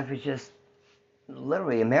 My life is just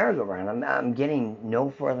literally a merry-go-round. I'm getting no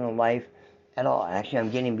further in life at all. Actually,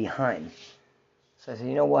 I'm getting behind. So I said,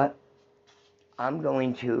 you know what? I'm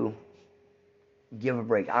going to give a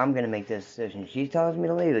break. I'm going to make this decision. She tells me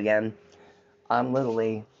to leave again. I'm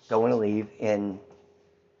literally going to leave and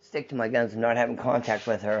stick to my guns and not having contact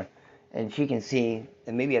with her. And she can see,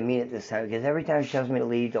 and maybe I mean it this time, because every time she tells me to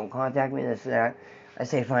leave, don't contact me, this and that, I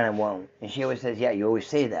say, fine, I won't. And she always says, yeah, you always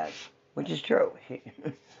say that, which is true.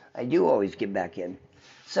 I do always get back in.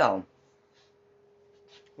 So,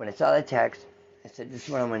 when I saw that text, I said, this is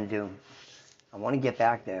what I'm going to do. I want to get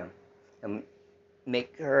back there and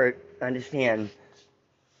make her understand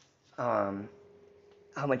how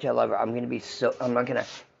much I love her. I'm not going to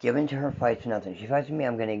give in to her fights or nothing. If she fights with me,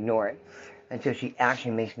 I'm going to ignore it until she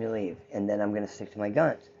actually makes me leave. And then I'm going to stick to my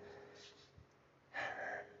guns.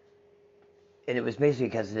 And it was basically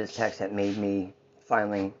because of this text that made me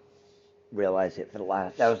finally realize it that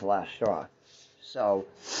was the last straw. So,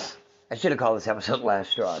 I should have called this episode The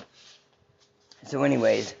Last Straw. So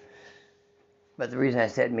anyways, but the reason I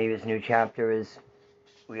said maybe it's a new chapter is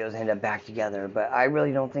we always end up back together, but I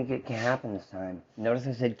really don't think it can happen this time. Notice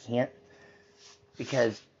I said can't,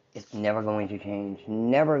 because it's never going to change.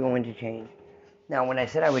 Never going to change. Now, when I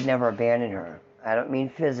said I would never abandon her, I don't mean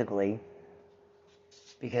physically,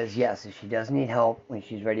 because yes, if she does need help when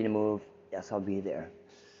she's ready to move, yes, I'll be there.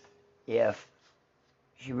 If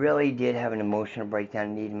she really did have an emotional breakdown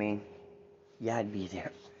and need me, yeah, I'd be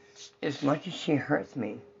there. As much as she hurts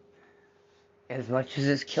me, as much as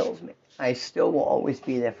this kills me, I still will always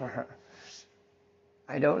be there for her.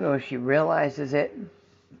 I don't know if she realizes it,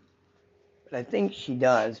 but I think she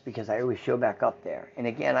does, because I always show back up there. And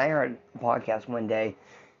again, I heard a podcast one day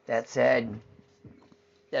that said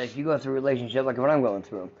that if you go through a relationship like what I'm going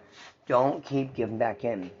through, don't keep giving back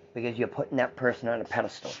in, because you're putting that person on a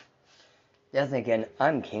pedestal. They're thinking,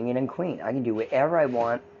 I'm king and I'm queen. I can do whatever I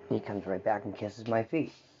want. He comes right back and kisses my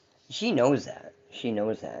feet. She knows that. She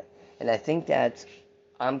knows that. And I think that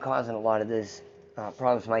I'm causing a lot of this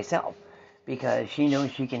problems myself, because she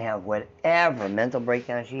knows she can have whatever mental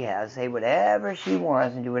breakdown she has, say whatever she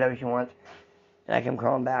wants and do whatever she wants, and I come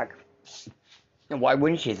crawling back. And why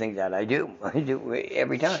wouldn't she think that? I do. I do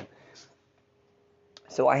every time.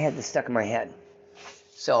 So I had this stuck in my head.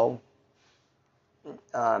 So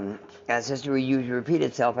as history usually repeat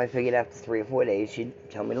itself, I figured after 3 or 4 days she'd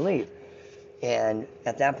tell me to leave. And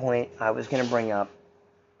at that point, I was going to bring up,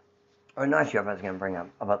 or not sure if I was going to bring up,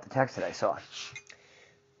 about the text that I saw.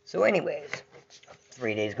 So anyways,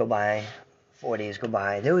 3 days go by, 4 days go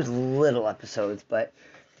by. There was little episodes, but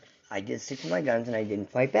I did stick to my guns and I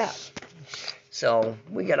didn't fight back. So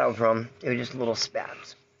we got over them. They were just little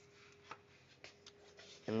spats.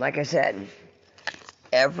 And like I said,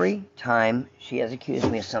 every time she has accused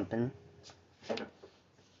me of something,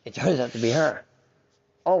 it turns out to be her.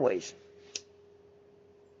 Always.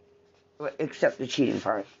 Except the cheating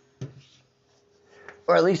part.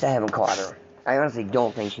 Or at least I haven't caught her. I honestly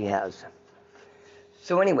don't think she has.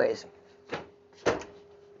 So anyways,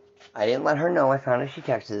 I didn't let her know I found out she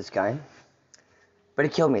texted this guy. But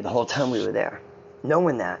it killed me the whole time we were there.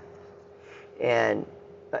 Knowing that. And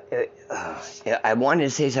I wanted to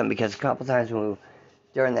say something because a couple times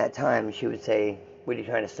during that time, she would say, "What are you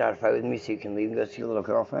trying to start a fight with me so you can leave and go see your little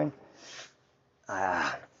girlfriend?"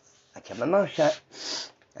 I kept my mouth shut.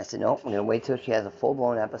 I said, "Nope, I'm going to wait till she has a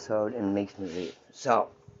full-blown episode and makes me leave." So,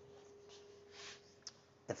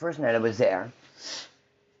 the first night I was there,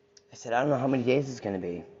 I said, "I don't know how many days it's going to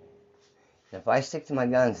be. And if I stick to my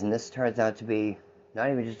guns and this turns out to be not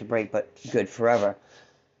even just a break, but good forever,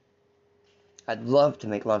 I'd love to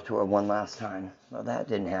make love to her one last time." Well, that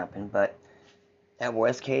didn't happen, but at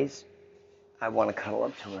worst case, I want to cuddle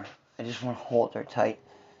up to her. I just want to hold her tight.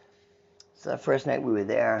 So that first night we were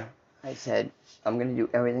there, I said, "I'm going to do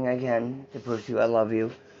everything I can to prove to you I love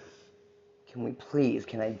you.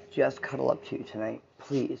 Can I just cuddle up to you tonight,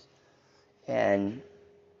 please?" And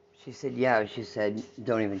she said, yeah. She said,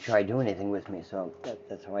 "Don't even try doing anything with me." So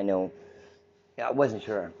that's how I know. Yeah, I wasn't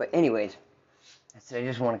sure. But anyways, I said, "I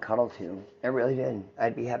just want to cuddle too." I really did.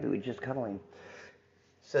 I'd be happy with just cuddling.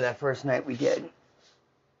 So that first night we did.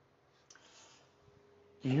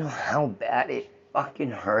 Do you know how bad it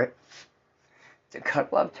fucking hurt to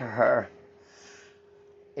cuddle up to her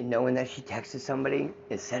and knowing that she texted somebody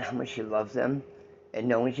and said how much she loves them and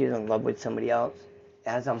knowing she's in love with somebody else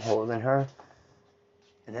as I'm holding her?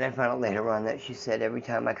 And then I found out later on that she said every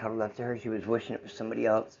time I cuddled up to her, she was wishing it was somebody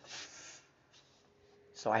else.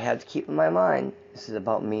 So I had to keep in my mind, this is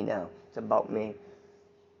about me now. It's about me.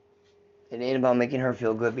 It ain't about making her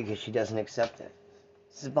feel good because she doesn't accept it.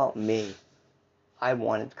 This is about me. I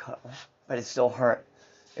wanted to cuddle, but it still hurt.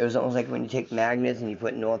 It was almost like when you take magnets and you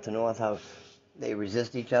put north to north, how they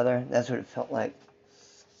resist each other. That's what it felt like.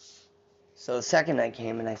 So the second night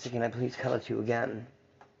came and I said, "Can I please cuddle you again?"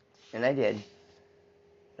 And I did.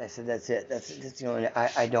 I said, "That's it. That's the only.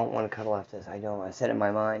 I don't want to cuddle after this. I don't." I said it in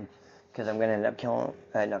my mind because I'm going to end up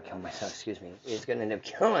not killing myself. Excuse me. It's going to end up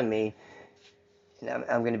killing me, and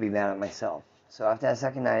I'm going to be mad at myself. So after that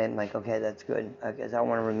second night, I'm like, okay, that's good. Because I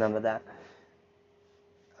want to remember that.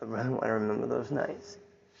 I really want to remember those nights.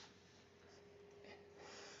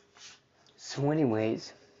 So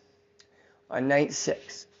anyways, on night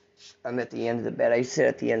 6, I'm at the end of the bed. I sit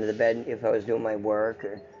at the end of the bed if I was doing my work,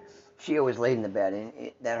 or she always laid in the bed,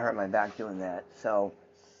 and that hurt my back doing that. So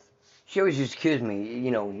she always just accused me,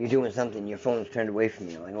 you're doing something, your phone's turned away from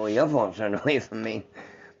you. I'm like, well, your phone's turned away from me.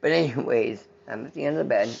 But anyways, I'm at the end of the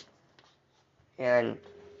bed, and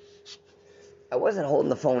I wasn't holding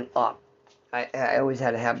the phone up. I always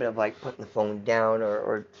had a habit of like putting the phone down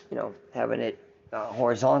or having it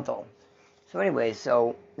horizontal. So anyway,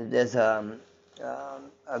 there's a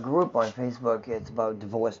group on Facebook. It's about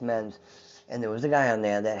divorced men, and there was a guy on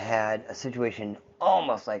there that had a situation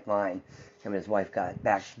almost like mine. Him and his wife got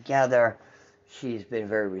back together. She's been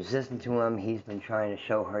very resistant to him. He's been trying to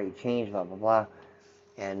show her he changed, blah, blah, blah.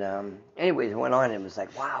 And anyways, it went on and it was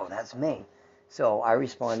like, wow, that's me. So I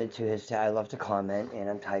responded to his, I left a comment, and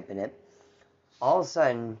I'm typing it. All of a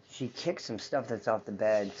sudden, she kicked some stuff that's off the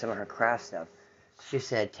bed, some of her craft stuff. She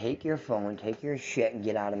said, "Take your phone, take your shit, and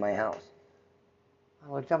get out of my house."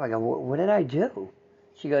 I looked up, I go, what did I do?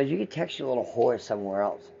 She goes, "You could text your little whore somewhere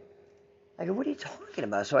else." I go, "What are you talking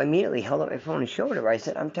about?" So I immediately held up my phone and showed her. I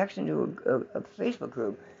said, "I'm texting to a Facebook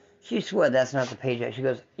group." She swore that's not the page. She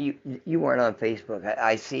goes, you weren't on Facebook.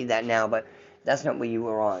 I see that now, but that's not what you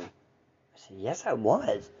were on. I said, "Yes, I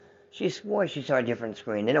was." She swore she saw a different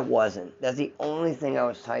screen, and it wasn't. That's the only thing I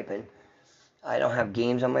was typing. I don't have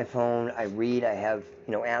games on my phone. I read. I have,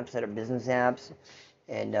 apps that are business apps.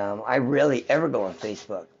 And I rarely ever go on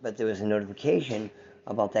Facebook. But there was a notification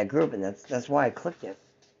about that group, and that's why I clicked it.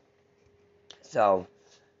 So,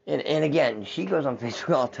 and again, she goes on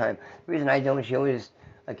Facebook all the time. The reason I don't, she always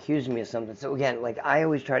accuses me of something. So again, like I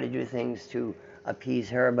always try to do things to appease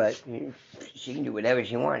her, but she can do whatever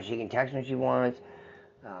she wants. She can text when she wants.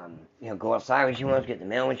 go outside when she wants, get the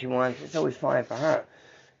mail when she wants. It's always fine for her.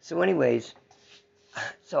 So anyways,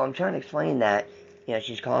 so I'm trying to explain that,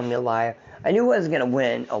 she's calling me a liar. I knew I wasn't going to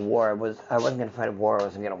win a war. I wasn't going to fight a war. I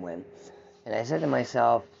wasn't going to win. And I said to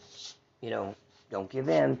myself, don't give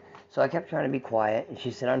in. So I kept trying to be quiet, and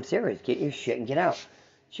she said, I'm serious. Get your shit and get out.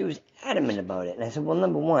 She was adamant about it. And I said, well,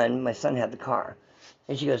 number one, my son had the car.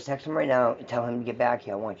 And she goes, text him right now and tell him to get back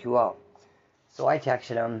here. I want you out. So I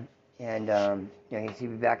texted him, and he'll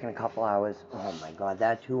be back in a couple hours. Oh, my God,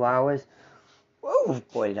 that 2 hours? Whoa,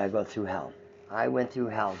 boy, did I go through hell. I went through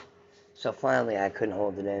hell. So finally, I couldn't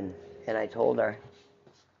hold it in. And I told her.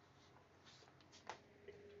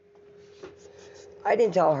 I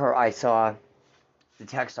didn't tell her I saw the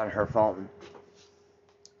text on her phone.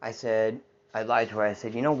 I lied to her. I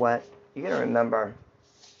said, you know what? You got to remember,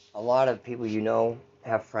 a lot of people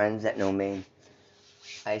have friends that know me.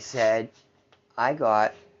 I said, I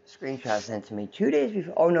got screenshots sent to me 2 days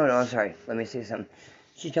before. Oh, no, I'm sorry. Let me say something.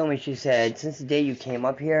 She told me, she said, since the day you came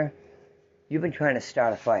up here, you've been trying to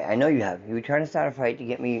start a fight. I know you have. You were trying to start a fight to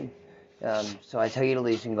get me, so I tell you to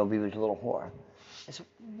leave so you can go be with your little whore. I said,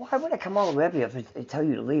 why would I come all the way up here if I tell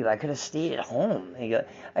you to leave? I could have stayed at home.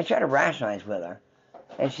 I tried to rationalize with her.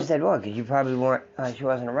 And she said, well, because you probably she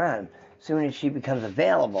wasn't around. As soon as she becomes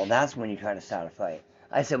available, that's when you try to start a fight.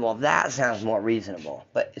 I said, well, that sounds more reasonable,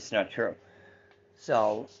 but it's not true.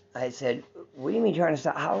 So I said, what do you mean trying to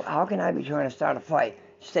start? How can I be trying to start a fight?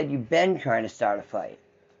 She said, you've been trying to start a fight.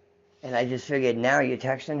 And I just figured now you're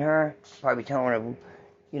texting her, probably telling her,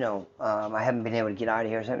 I haven't been able to get out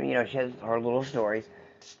of here or something. She has her little stories.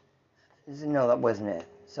 I said, no, that wasn't it.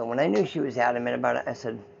 So when I knew she was adamant about it, I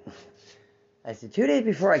said, 2 days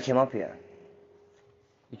before I came up here,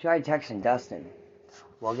 you tried texting Dustin.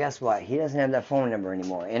 Well, guess what? He doesn't have that phone number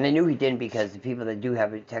anymore. And I knew he didn't because the people that do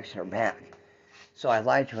have it texted her back. So I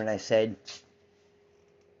lied to her and I said,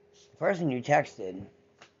 the person you texted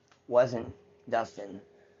wasn't Dustin,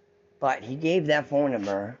 but he gave that phone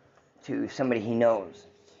number to somebody he knows.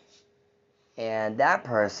 And that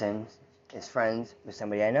person is friends with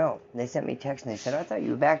somebody I know. And they sent me a text and they said, I thought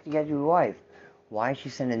you were back to get your wife. Why is she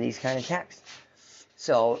sending these kind of texts?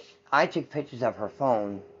 So I took pictures of her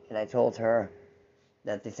phone and I told her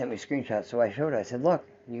that they sent me screenshots. So I showed her. I said, look,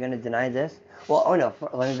 you going to deny this? Well, oh no,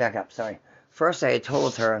 let me back up. Sorry. First I had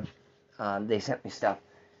told her they sent me stuff.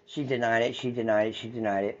 She denied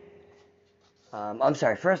it. I'm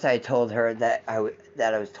sorry. First I had told her that I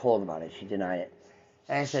was told about it. She denied it.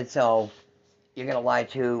 And I said, so you're going to lie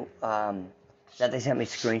to that they sent me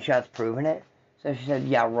screenshots proving it? So she said,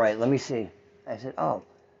 yeah, right. Let me see. I said, oh,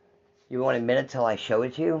 you won't admit it till I show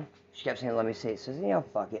it to you? She kept saying, let me see. So I said,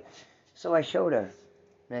 fuck it. So I showed her.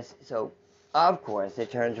 And so, of course,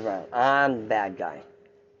 it turns around. I'm the bad guy.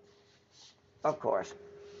 Of course.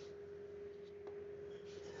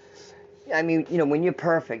 I mean, when you're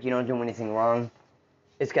perfect, you don't do anything wrong,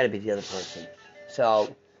 it's got to be the other person.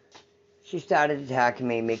 So she started attacking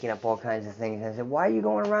me, making up all kinds of things. I said, why are you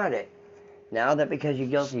going around it? Now that because you're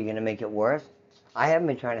guilty, you're going to make it worse? I haven't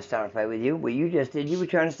been trying to start a fight with you. What you just did, you were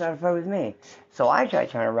trying to start a fight with me. So I tried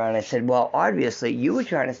turning around and I said, well, obviously, you were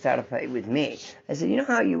trying to start a fight with me. I said, you know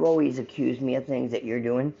how you always accuse me of things that you're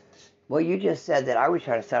doing? Well, you just said that I was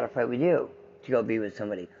trying to start a fight with you to go be with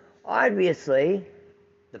somebody. Obviously,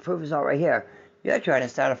 the proof is all right here. You're trying to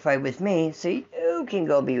start a fight with me so you can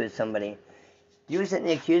go be with somebody. You were sitting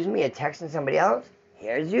there accusing me of texting somebody else.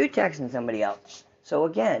 Here's you texting somebody else. So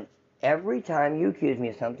again, every time you accuse me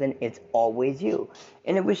of something, it's always you.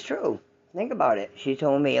 And it was true. Think about it. She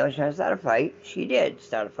told me I was trying to start a fight. She did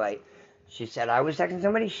start a fight. She said I was texting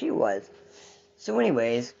somebody. She was. So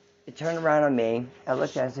anyways, it turned around on me. I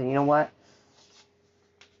looked at it and said, you know what?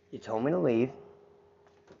 You told me to leave.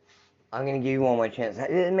 I'm going to give you one more chance.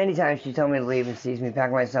 Many times she told me to leave and sees me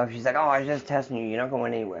pack myself. She's like, oh, I was just testing you. You're not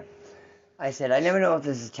going anywhere. I said, I never know if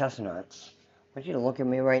this is test or not. I want you to look at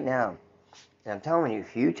me right now. And I'm telling you,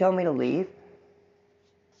 if you tell me to leave,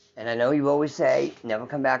 and I know you always say, never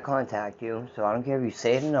come back, contact you, so I don't care if you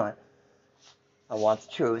say it or not. I want the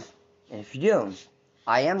truth. And if you do,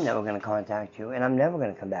 I am never going to contact you, and I'm never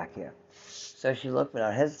going to come back here. So she looked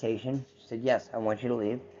without hesitation. She said, yes, I want you to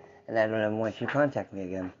leave, and I don't ever want you to contact me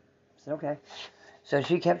again. I said, okay. So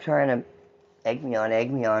she kept trying to egg me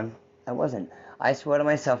on. I wasn't. I swore to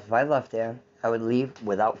myself, if I left there, I would leave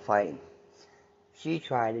without fighting. She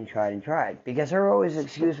tried and tried and tried. Because her always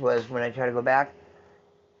excuse was, when I tried to go back,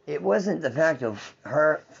 it wasn't the fact of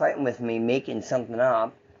her fighting with me, making something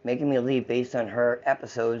up, making me leave based on her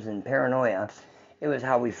episodes and paranoia. It was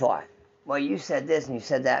how we fought. Well, you said this and you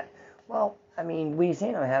said that. Well, I mean, when you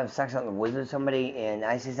say I'm having sex on the woods with somebody and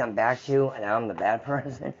I say something back to you and I'm the bad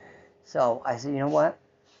person. So I said, you know what?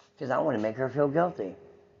 because I want to make her feel guilty.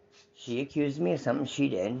 She accused me of something she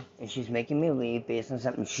did, and she's making me leave based on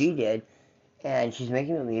something she did, and she's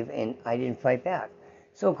making me leave, and I didn't fight back.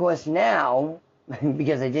 So, of course, now,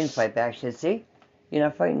 because I didn't fight back, she said, see, you're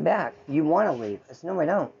not fighting back. You want to leave. I said, no, I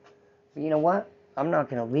don't. But you know what? I'm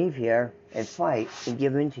not going to leave here and fight and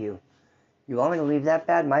give in to you. You want me to leave that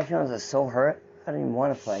bad? My feelings are so hurt, I don't even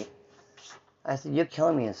want to fight. I said, you're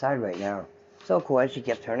killing me inside right now. So, of course, she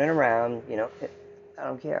kept turning around, I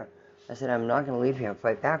don't care. I said, I'm not going to leave here and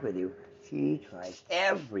fight back with you. She tries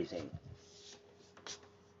everything.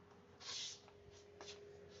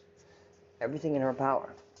 Everything in her power.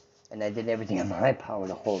 And I did everything in my power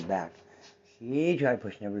to hold back. She tried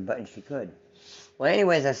pushing every button she could. Well,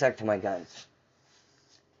 anyways, I stuck to my guns.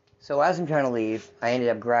 So as I'm trying to leave, I ended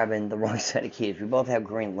up grabbing the wrong set of keys. We both have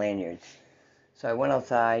green lanyards. So I went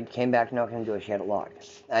outside, came back knocking on the door. She had it locked.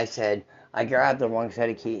 I said, I grabbed the wrong set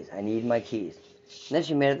of keys. I need my keys. And then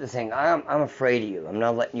she made it the thing, I'm afraid of you. I'm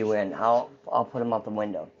not letting you in. I'll put them out the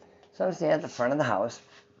window. So I'm standing at the front of the house.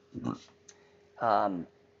 And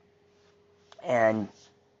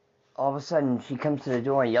all of a sudden, she comes to the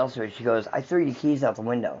door and yells to her. She goes, I threw your keys out the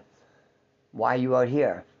window. Why are you out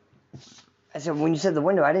here? I said, when you said the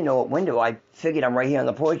window, I didn't know what window. I figured I'm right here on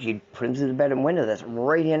the porch. You'd put them through the bedroom window that's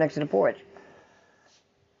right here next to the porch.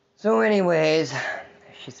 So anyways,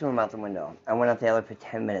 she threw them out the window. I went out there, looked for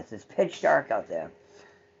 10 minutes. It's pitch dark out there.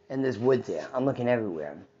 And there's wood there. I'm looking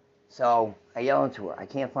everywhere. So I yell into her. I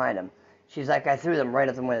can't find them. She's like, I threw them right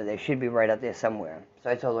out the window. They should be right out there somewhere.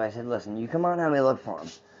 So I told her, I said, listen, you come on and help me look for them.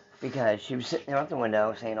 Because she was sitting there out the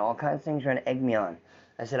window saying all kinds of things, trying to egg me on.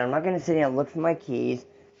 I said, I'm not going to sit here and look for my keys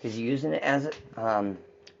because you're using it as an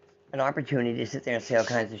opportunity to sit there and say all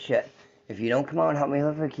kinds of shit. If you don't come out and help me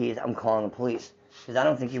look for keys, I'm calling the police. Because I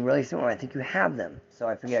don't think you really threw them. I think you have them. So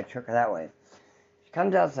I figured I'd trick her that way. She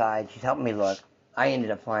comes outside. She's helping me look. I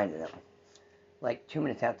ended up finding them. Like 2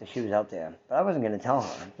 minutes after she was out there. But I wasn't going to tell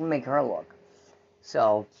her. I'm going to make her look.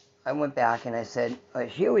 So I went back and I said,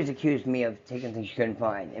 she always accused me of taking things she couldn't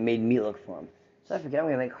find and made me look for them. So I figured I'm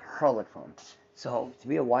going to make her look for them. So to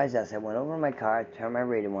be a wise ass, I went over in my car, turned my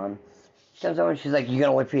radio on. She comes over and she's like, you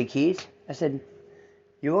going to look for your keys? I said,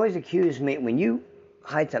 you always accuse me, when you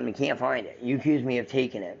hide something, you can't find it. You accuse me of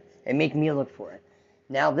taking it and make me look for it.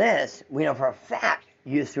 Now this, we know for a fact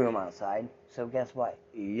you threw them outside. So guess what?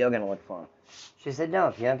 You're going to look for them. She said, no,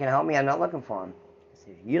 if you're not going to help me, I'm not looking for them. I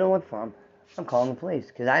said, if you don't look for them, I'm calling the police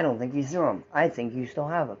because I don't think you threw them. I think you still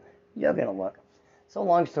have them. You're going to look. So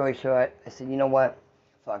long story short, I said, you know what?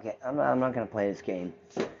 Fuck it. I'm not going to play this game.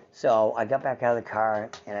 So I got back out of the car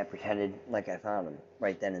and I pretended like I found them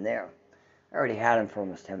right then and there. I already had them for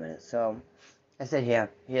almost 10 minutes. So I said,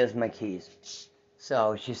 here's my keys.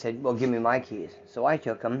 So she said, well, give me my keys. So I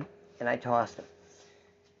took them and I tossed them.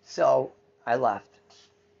 So I left.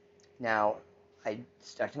 Now, I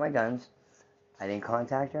stuck to my guns. I didn't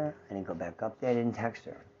contact her. I didn't go back up there. I didn't text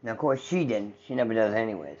her. Now, of course, she didn't. She never does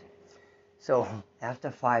anyways. So after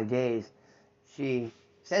 5 days, she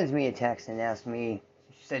sends me a text and asks me,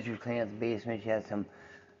 she said she was cleaning up the basement. She had some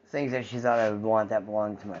things that she thought I would want that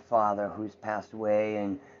belonged to my father, who's passed away,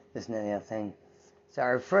 and this and that and the other thing.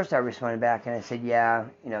 So first I responded back and I said, yeah,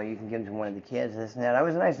 you can give them to one of the kids, this and that. I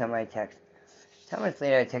was nice on my text. 10 minutes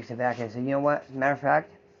later, I texted back and I said, you know what, as a matter of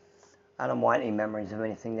fact, I don't want any memories of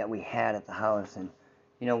anything that we had at the house. And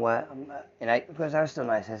you know what, of course I was still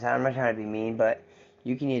nice. I said, I'm not trying to be mean, but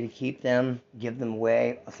you can either keep them, give them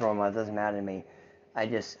away, or throw them out. It doesn't matter to me. I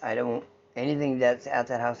don't, anything that's at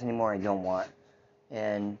that house anymore, I don't want.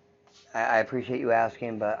 And I appreciate you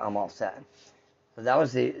asking, but I'm all set. So that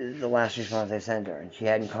was the last response I sent her, and she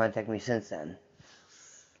hadn't contacted me since then.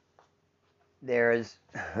 There's,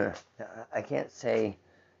 I can't say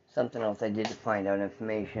something else I did to find out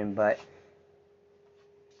information, but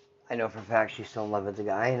I know for a fact she's still in love with the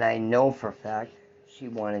guy, and I know for a fact she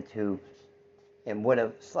wanted to and would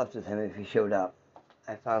have slept with him if he showed up.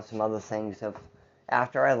 I found some other things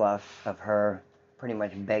after I left of her pretty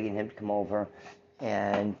much begging him to come over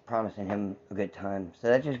and promising him a good time. So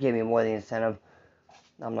that just gave me more of the incentive.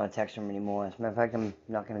 I'm not texting him anymore. As a matter of fact, I'm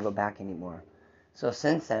not going to go back anymore. So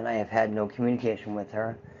since then, I have had no communication with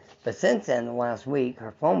her. But since then, the last week,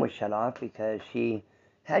 her phone was shut off because she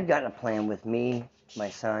had gotten a plan with me, my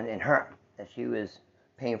son, and her that she was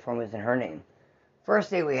paying for was in her name.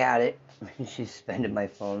 First day we had it, she suspended my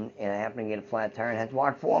phone, and I happened to get a flat tire and had to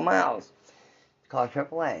walk 4 miles to call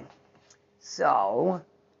AAA. So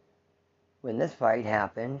when this fight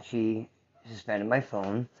happened, she suspended my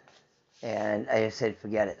phone, and I just said,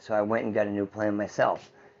 forget it. So I went and got a new plan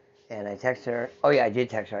myself. And I texted her. Oh, yeah, I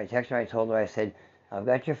did text her. I told her, I said, I've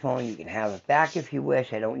got your phone. You can have it back if you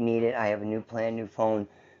wish. I don't need it. I have a new plan, new phone.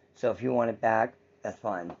 So if you want it back, that's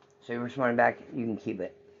fine. So you responded back, you can keep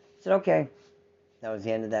it. I said, okay. That was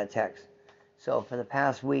the end of that text. So for the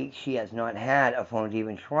past week, she has not had a phone to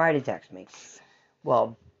even try to text me.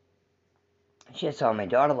 Well, she had saw my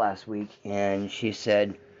daughter last week, and she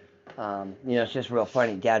said, it's just real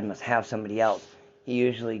funny. Dad must have somebody else. He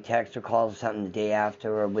usually texts or calls or something the day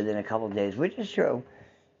after or within a couple of days, which is true,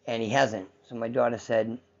 and he hasn't. So my daughter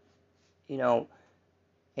said,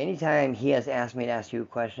 anytime he has asked me to ask you a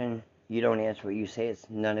question, you don't answer what you say. It's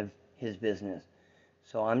none of his business.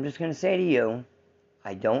 So I'm just going to say to you,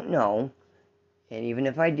 I don't know. And even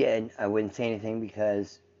if I did, I wouldn't say anything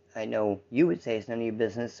because I know you would say it's none of your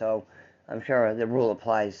business. So I'm sure the rule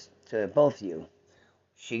applies to both of you.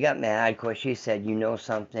 She got mad. Of course, she said, you know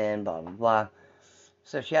something, blah, blah, blah.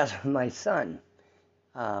 So she asked my son,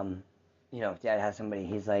 if Dad has somebody.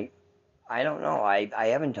 He's like, I don't know. I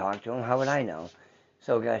haven't talked to him. How would I know?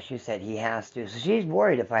 So she said he has to. So she's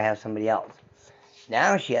worried if I have somebody else.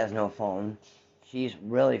 Now she has no phone. She's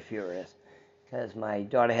really furious because my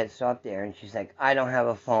daughter had stopped there and she's like, I don't have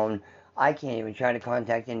a phone. I can't even try to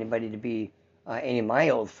contact anybody to be any of my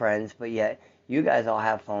old friends, but yet you guys all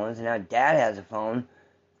have phones and now Dad has a phone.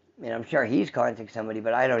 And I'm sure he's contacting somebody,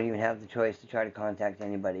 but I don't even have the choice to try to contact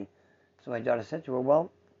anybody. So my daughter said to her,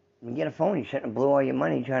 well, when you get a phone, you shouldn't have blew all your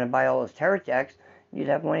money trying to buy all those Terratechs. You'd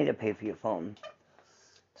have money to pay for your phone.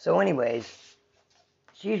 So anyways,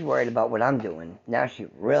 she's worried about what I'm doing. Now she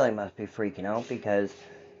really must be freaking out because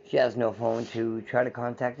she has no phone to try to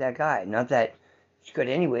contact that guy. Not that she could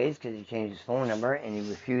anyways because he changed his phone number and he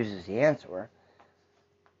refuses to answer her.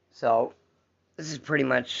 So this is pretty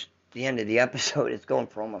much the end of the episode. It's going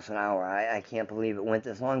for almost an hour. I can't believe it went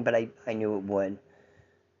this long, but I knew it would.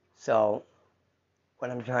 So what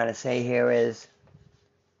I'm trying to say here is,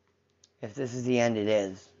 if this is the end, it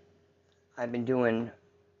is. I've been doing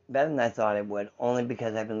better than I thought I would, only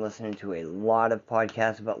because I've been listening to a lot of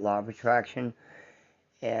podcasts about law of attraction,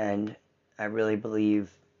 and I really believe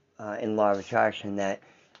in law of attraction that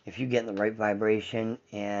if you get in the right vibration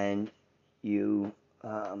and you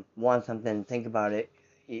want something, think about it,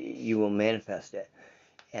 you will manifest it.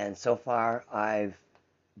 And so far, I've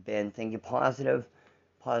been thinking positive.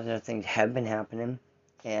 Positive things have been happening,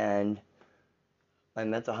 and my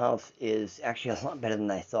mental health is actually a lot better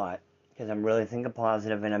than I thought, because I'm really thinking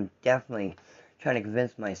positive, and I'm definitely trying to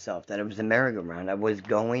convince myself that it was a merry-go-round. I was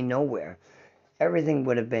going nowhere. Everything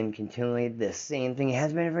would have been continually the same thing. It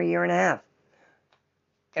has been for a year and a half.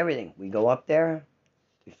 Everything. We go up there,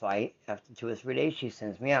 we fight. After 2 or 3 days, she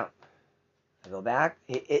sends me out. I go back.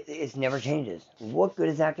 It never changes. What good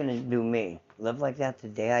is that going to do me? Live like that the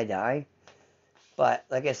day I die? But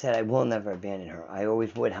like I said, I will never abandon her. I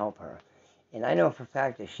always would help her. And I know for a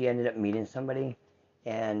fact that she ended up meeting somebody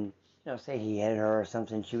and, say he hit her or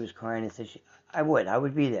something, she was crying and said, I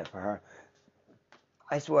would be there for her.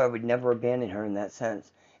 I swear I would never abandon her in that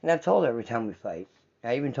sense. And I've told her every time we fight.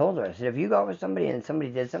 I even told her, I said, if you got with somebody and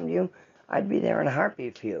somebody did something to you, I'd be there in a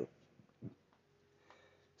heartbeat for you.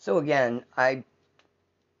 So again, a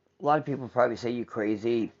lot of people probably say you're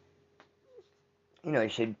crazy. You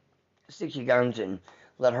should stick your guns and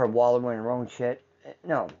let her wallow in her own shit.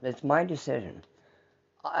 No, it's my decision.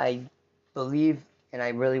 I believe and I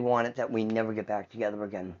really want it that we never get back together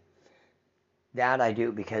again. That I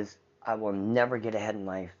do, because I will never get ahead in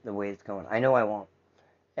life the way it's going. I know I won't.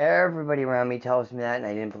 Everybody around me tells me that, and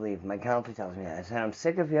I didn't believe. My counselor tells me that. I said, I'm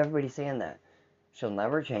sick of everybody saying that. She'll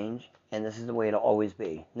never change, and this is the way it'll always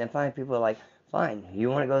be. And then finally people are like, fine, you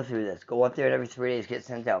want to go through this. Go up there every 3 days, get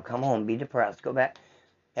sent out. Come home, be depressed, go back.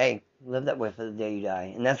 Hey, live that way for the day you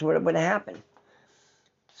die. And that's what would happen.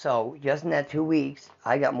 So just in that 2 weeks,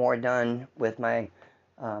 I got more done with my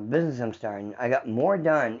business I'm starting. I got more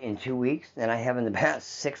done in 2 weeks than I have in the past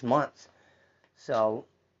 6 months. So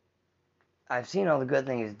I've seen all the good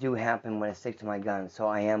things do happen when I stick to my guns, so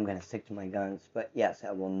I am going to stick to my guns. But yes,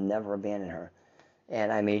 I will never abandon her.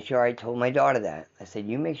 And I made sure I told my daughter that. I said,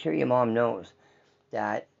 you make sure your mom knows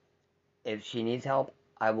that if she needs help,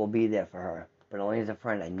 I will be there for her. But only as a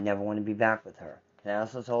friend. I never want to be back with her. And I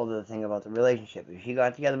also told her the thing about the relationship. If she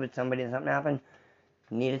got together with somebody and something happened,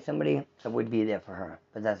 needed somebody, I would be there for her.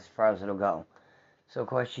 But that's as far as it'll go. So, of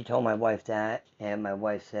course, she told my wife that. And my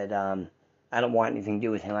wife said, I don't want anything to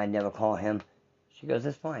do with him. I'd never call him. She goes,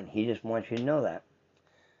 that's fine. He just wants you to know that.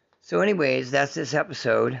 So anyways, that's this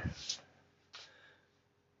episode.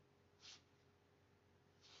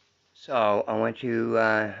 So I want you,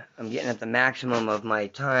 I'm getting at the maximum of my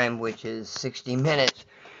time, which is 60 minutes.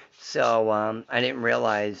 So I didn't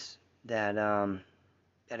realize that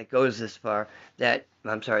that it goes this far. That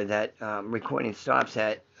recording stops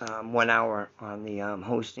at 1 hour on the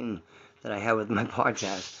hosting that I have with my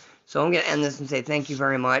podcast. So I'm going to end this and say thank you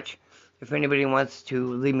very much. If anybody wants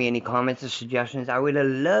to leave me any comments or suggestions, I would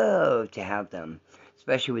love to have them,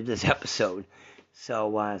 especially with this episode.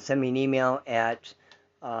 So send me an email at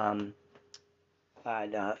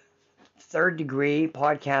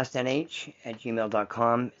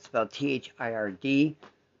thirddegreepodcastnh@gmail.com. It's spelled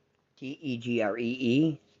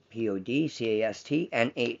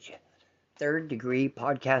thirddegrepodcastnh,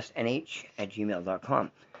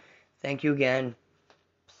 thirddegreepodcastnh@gmail.com. Thank you again.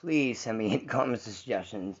 Please send me any comments and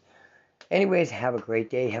suggestions. Anyways, have a great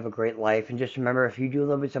day, have a great life, and just remember, if you do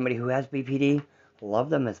live with somebody who has BPD, love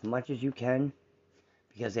them as much as you can,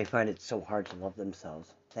 because they find it so hard to love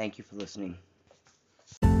themselves. Thank you for listening.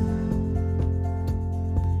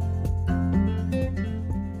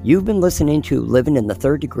 You've been listening to Living in the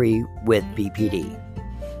Third Degree with BPD.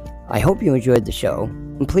 I hope you enjoyed the show,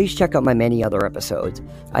 and please check out my many other episodes.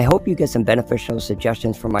 I hope you get some beneficial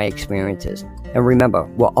suggestions from my experiences. And remember,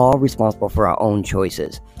 we're all responsible for our own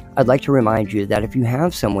choices. I'd like to remind you that if you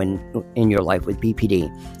have someone in your life with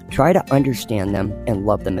BPD, try to understand them and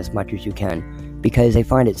love them as much as you can, because they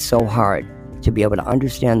find it so hard to be able to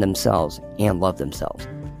understand themselves and love themselves.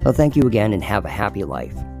 So thank you again, and have a happy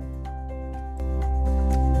life.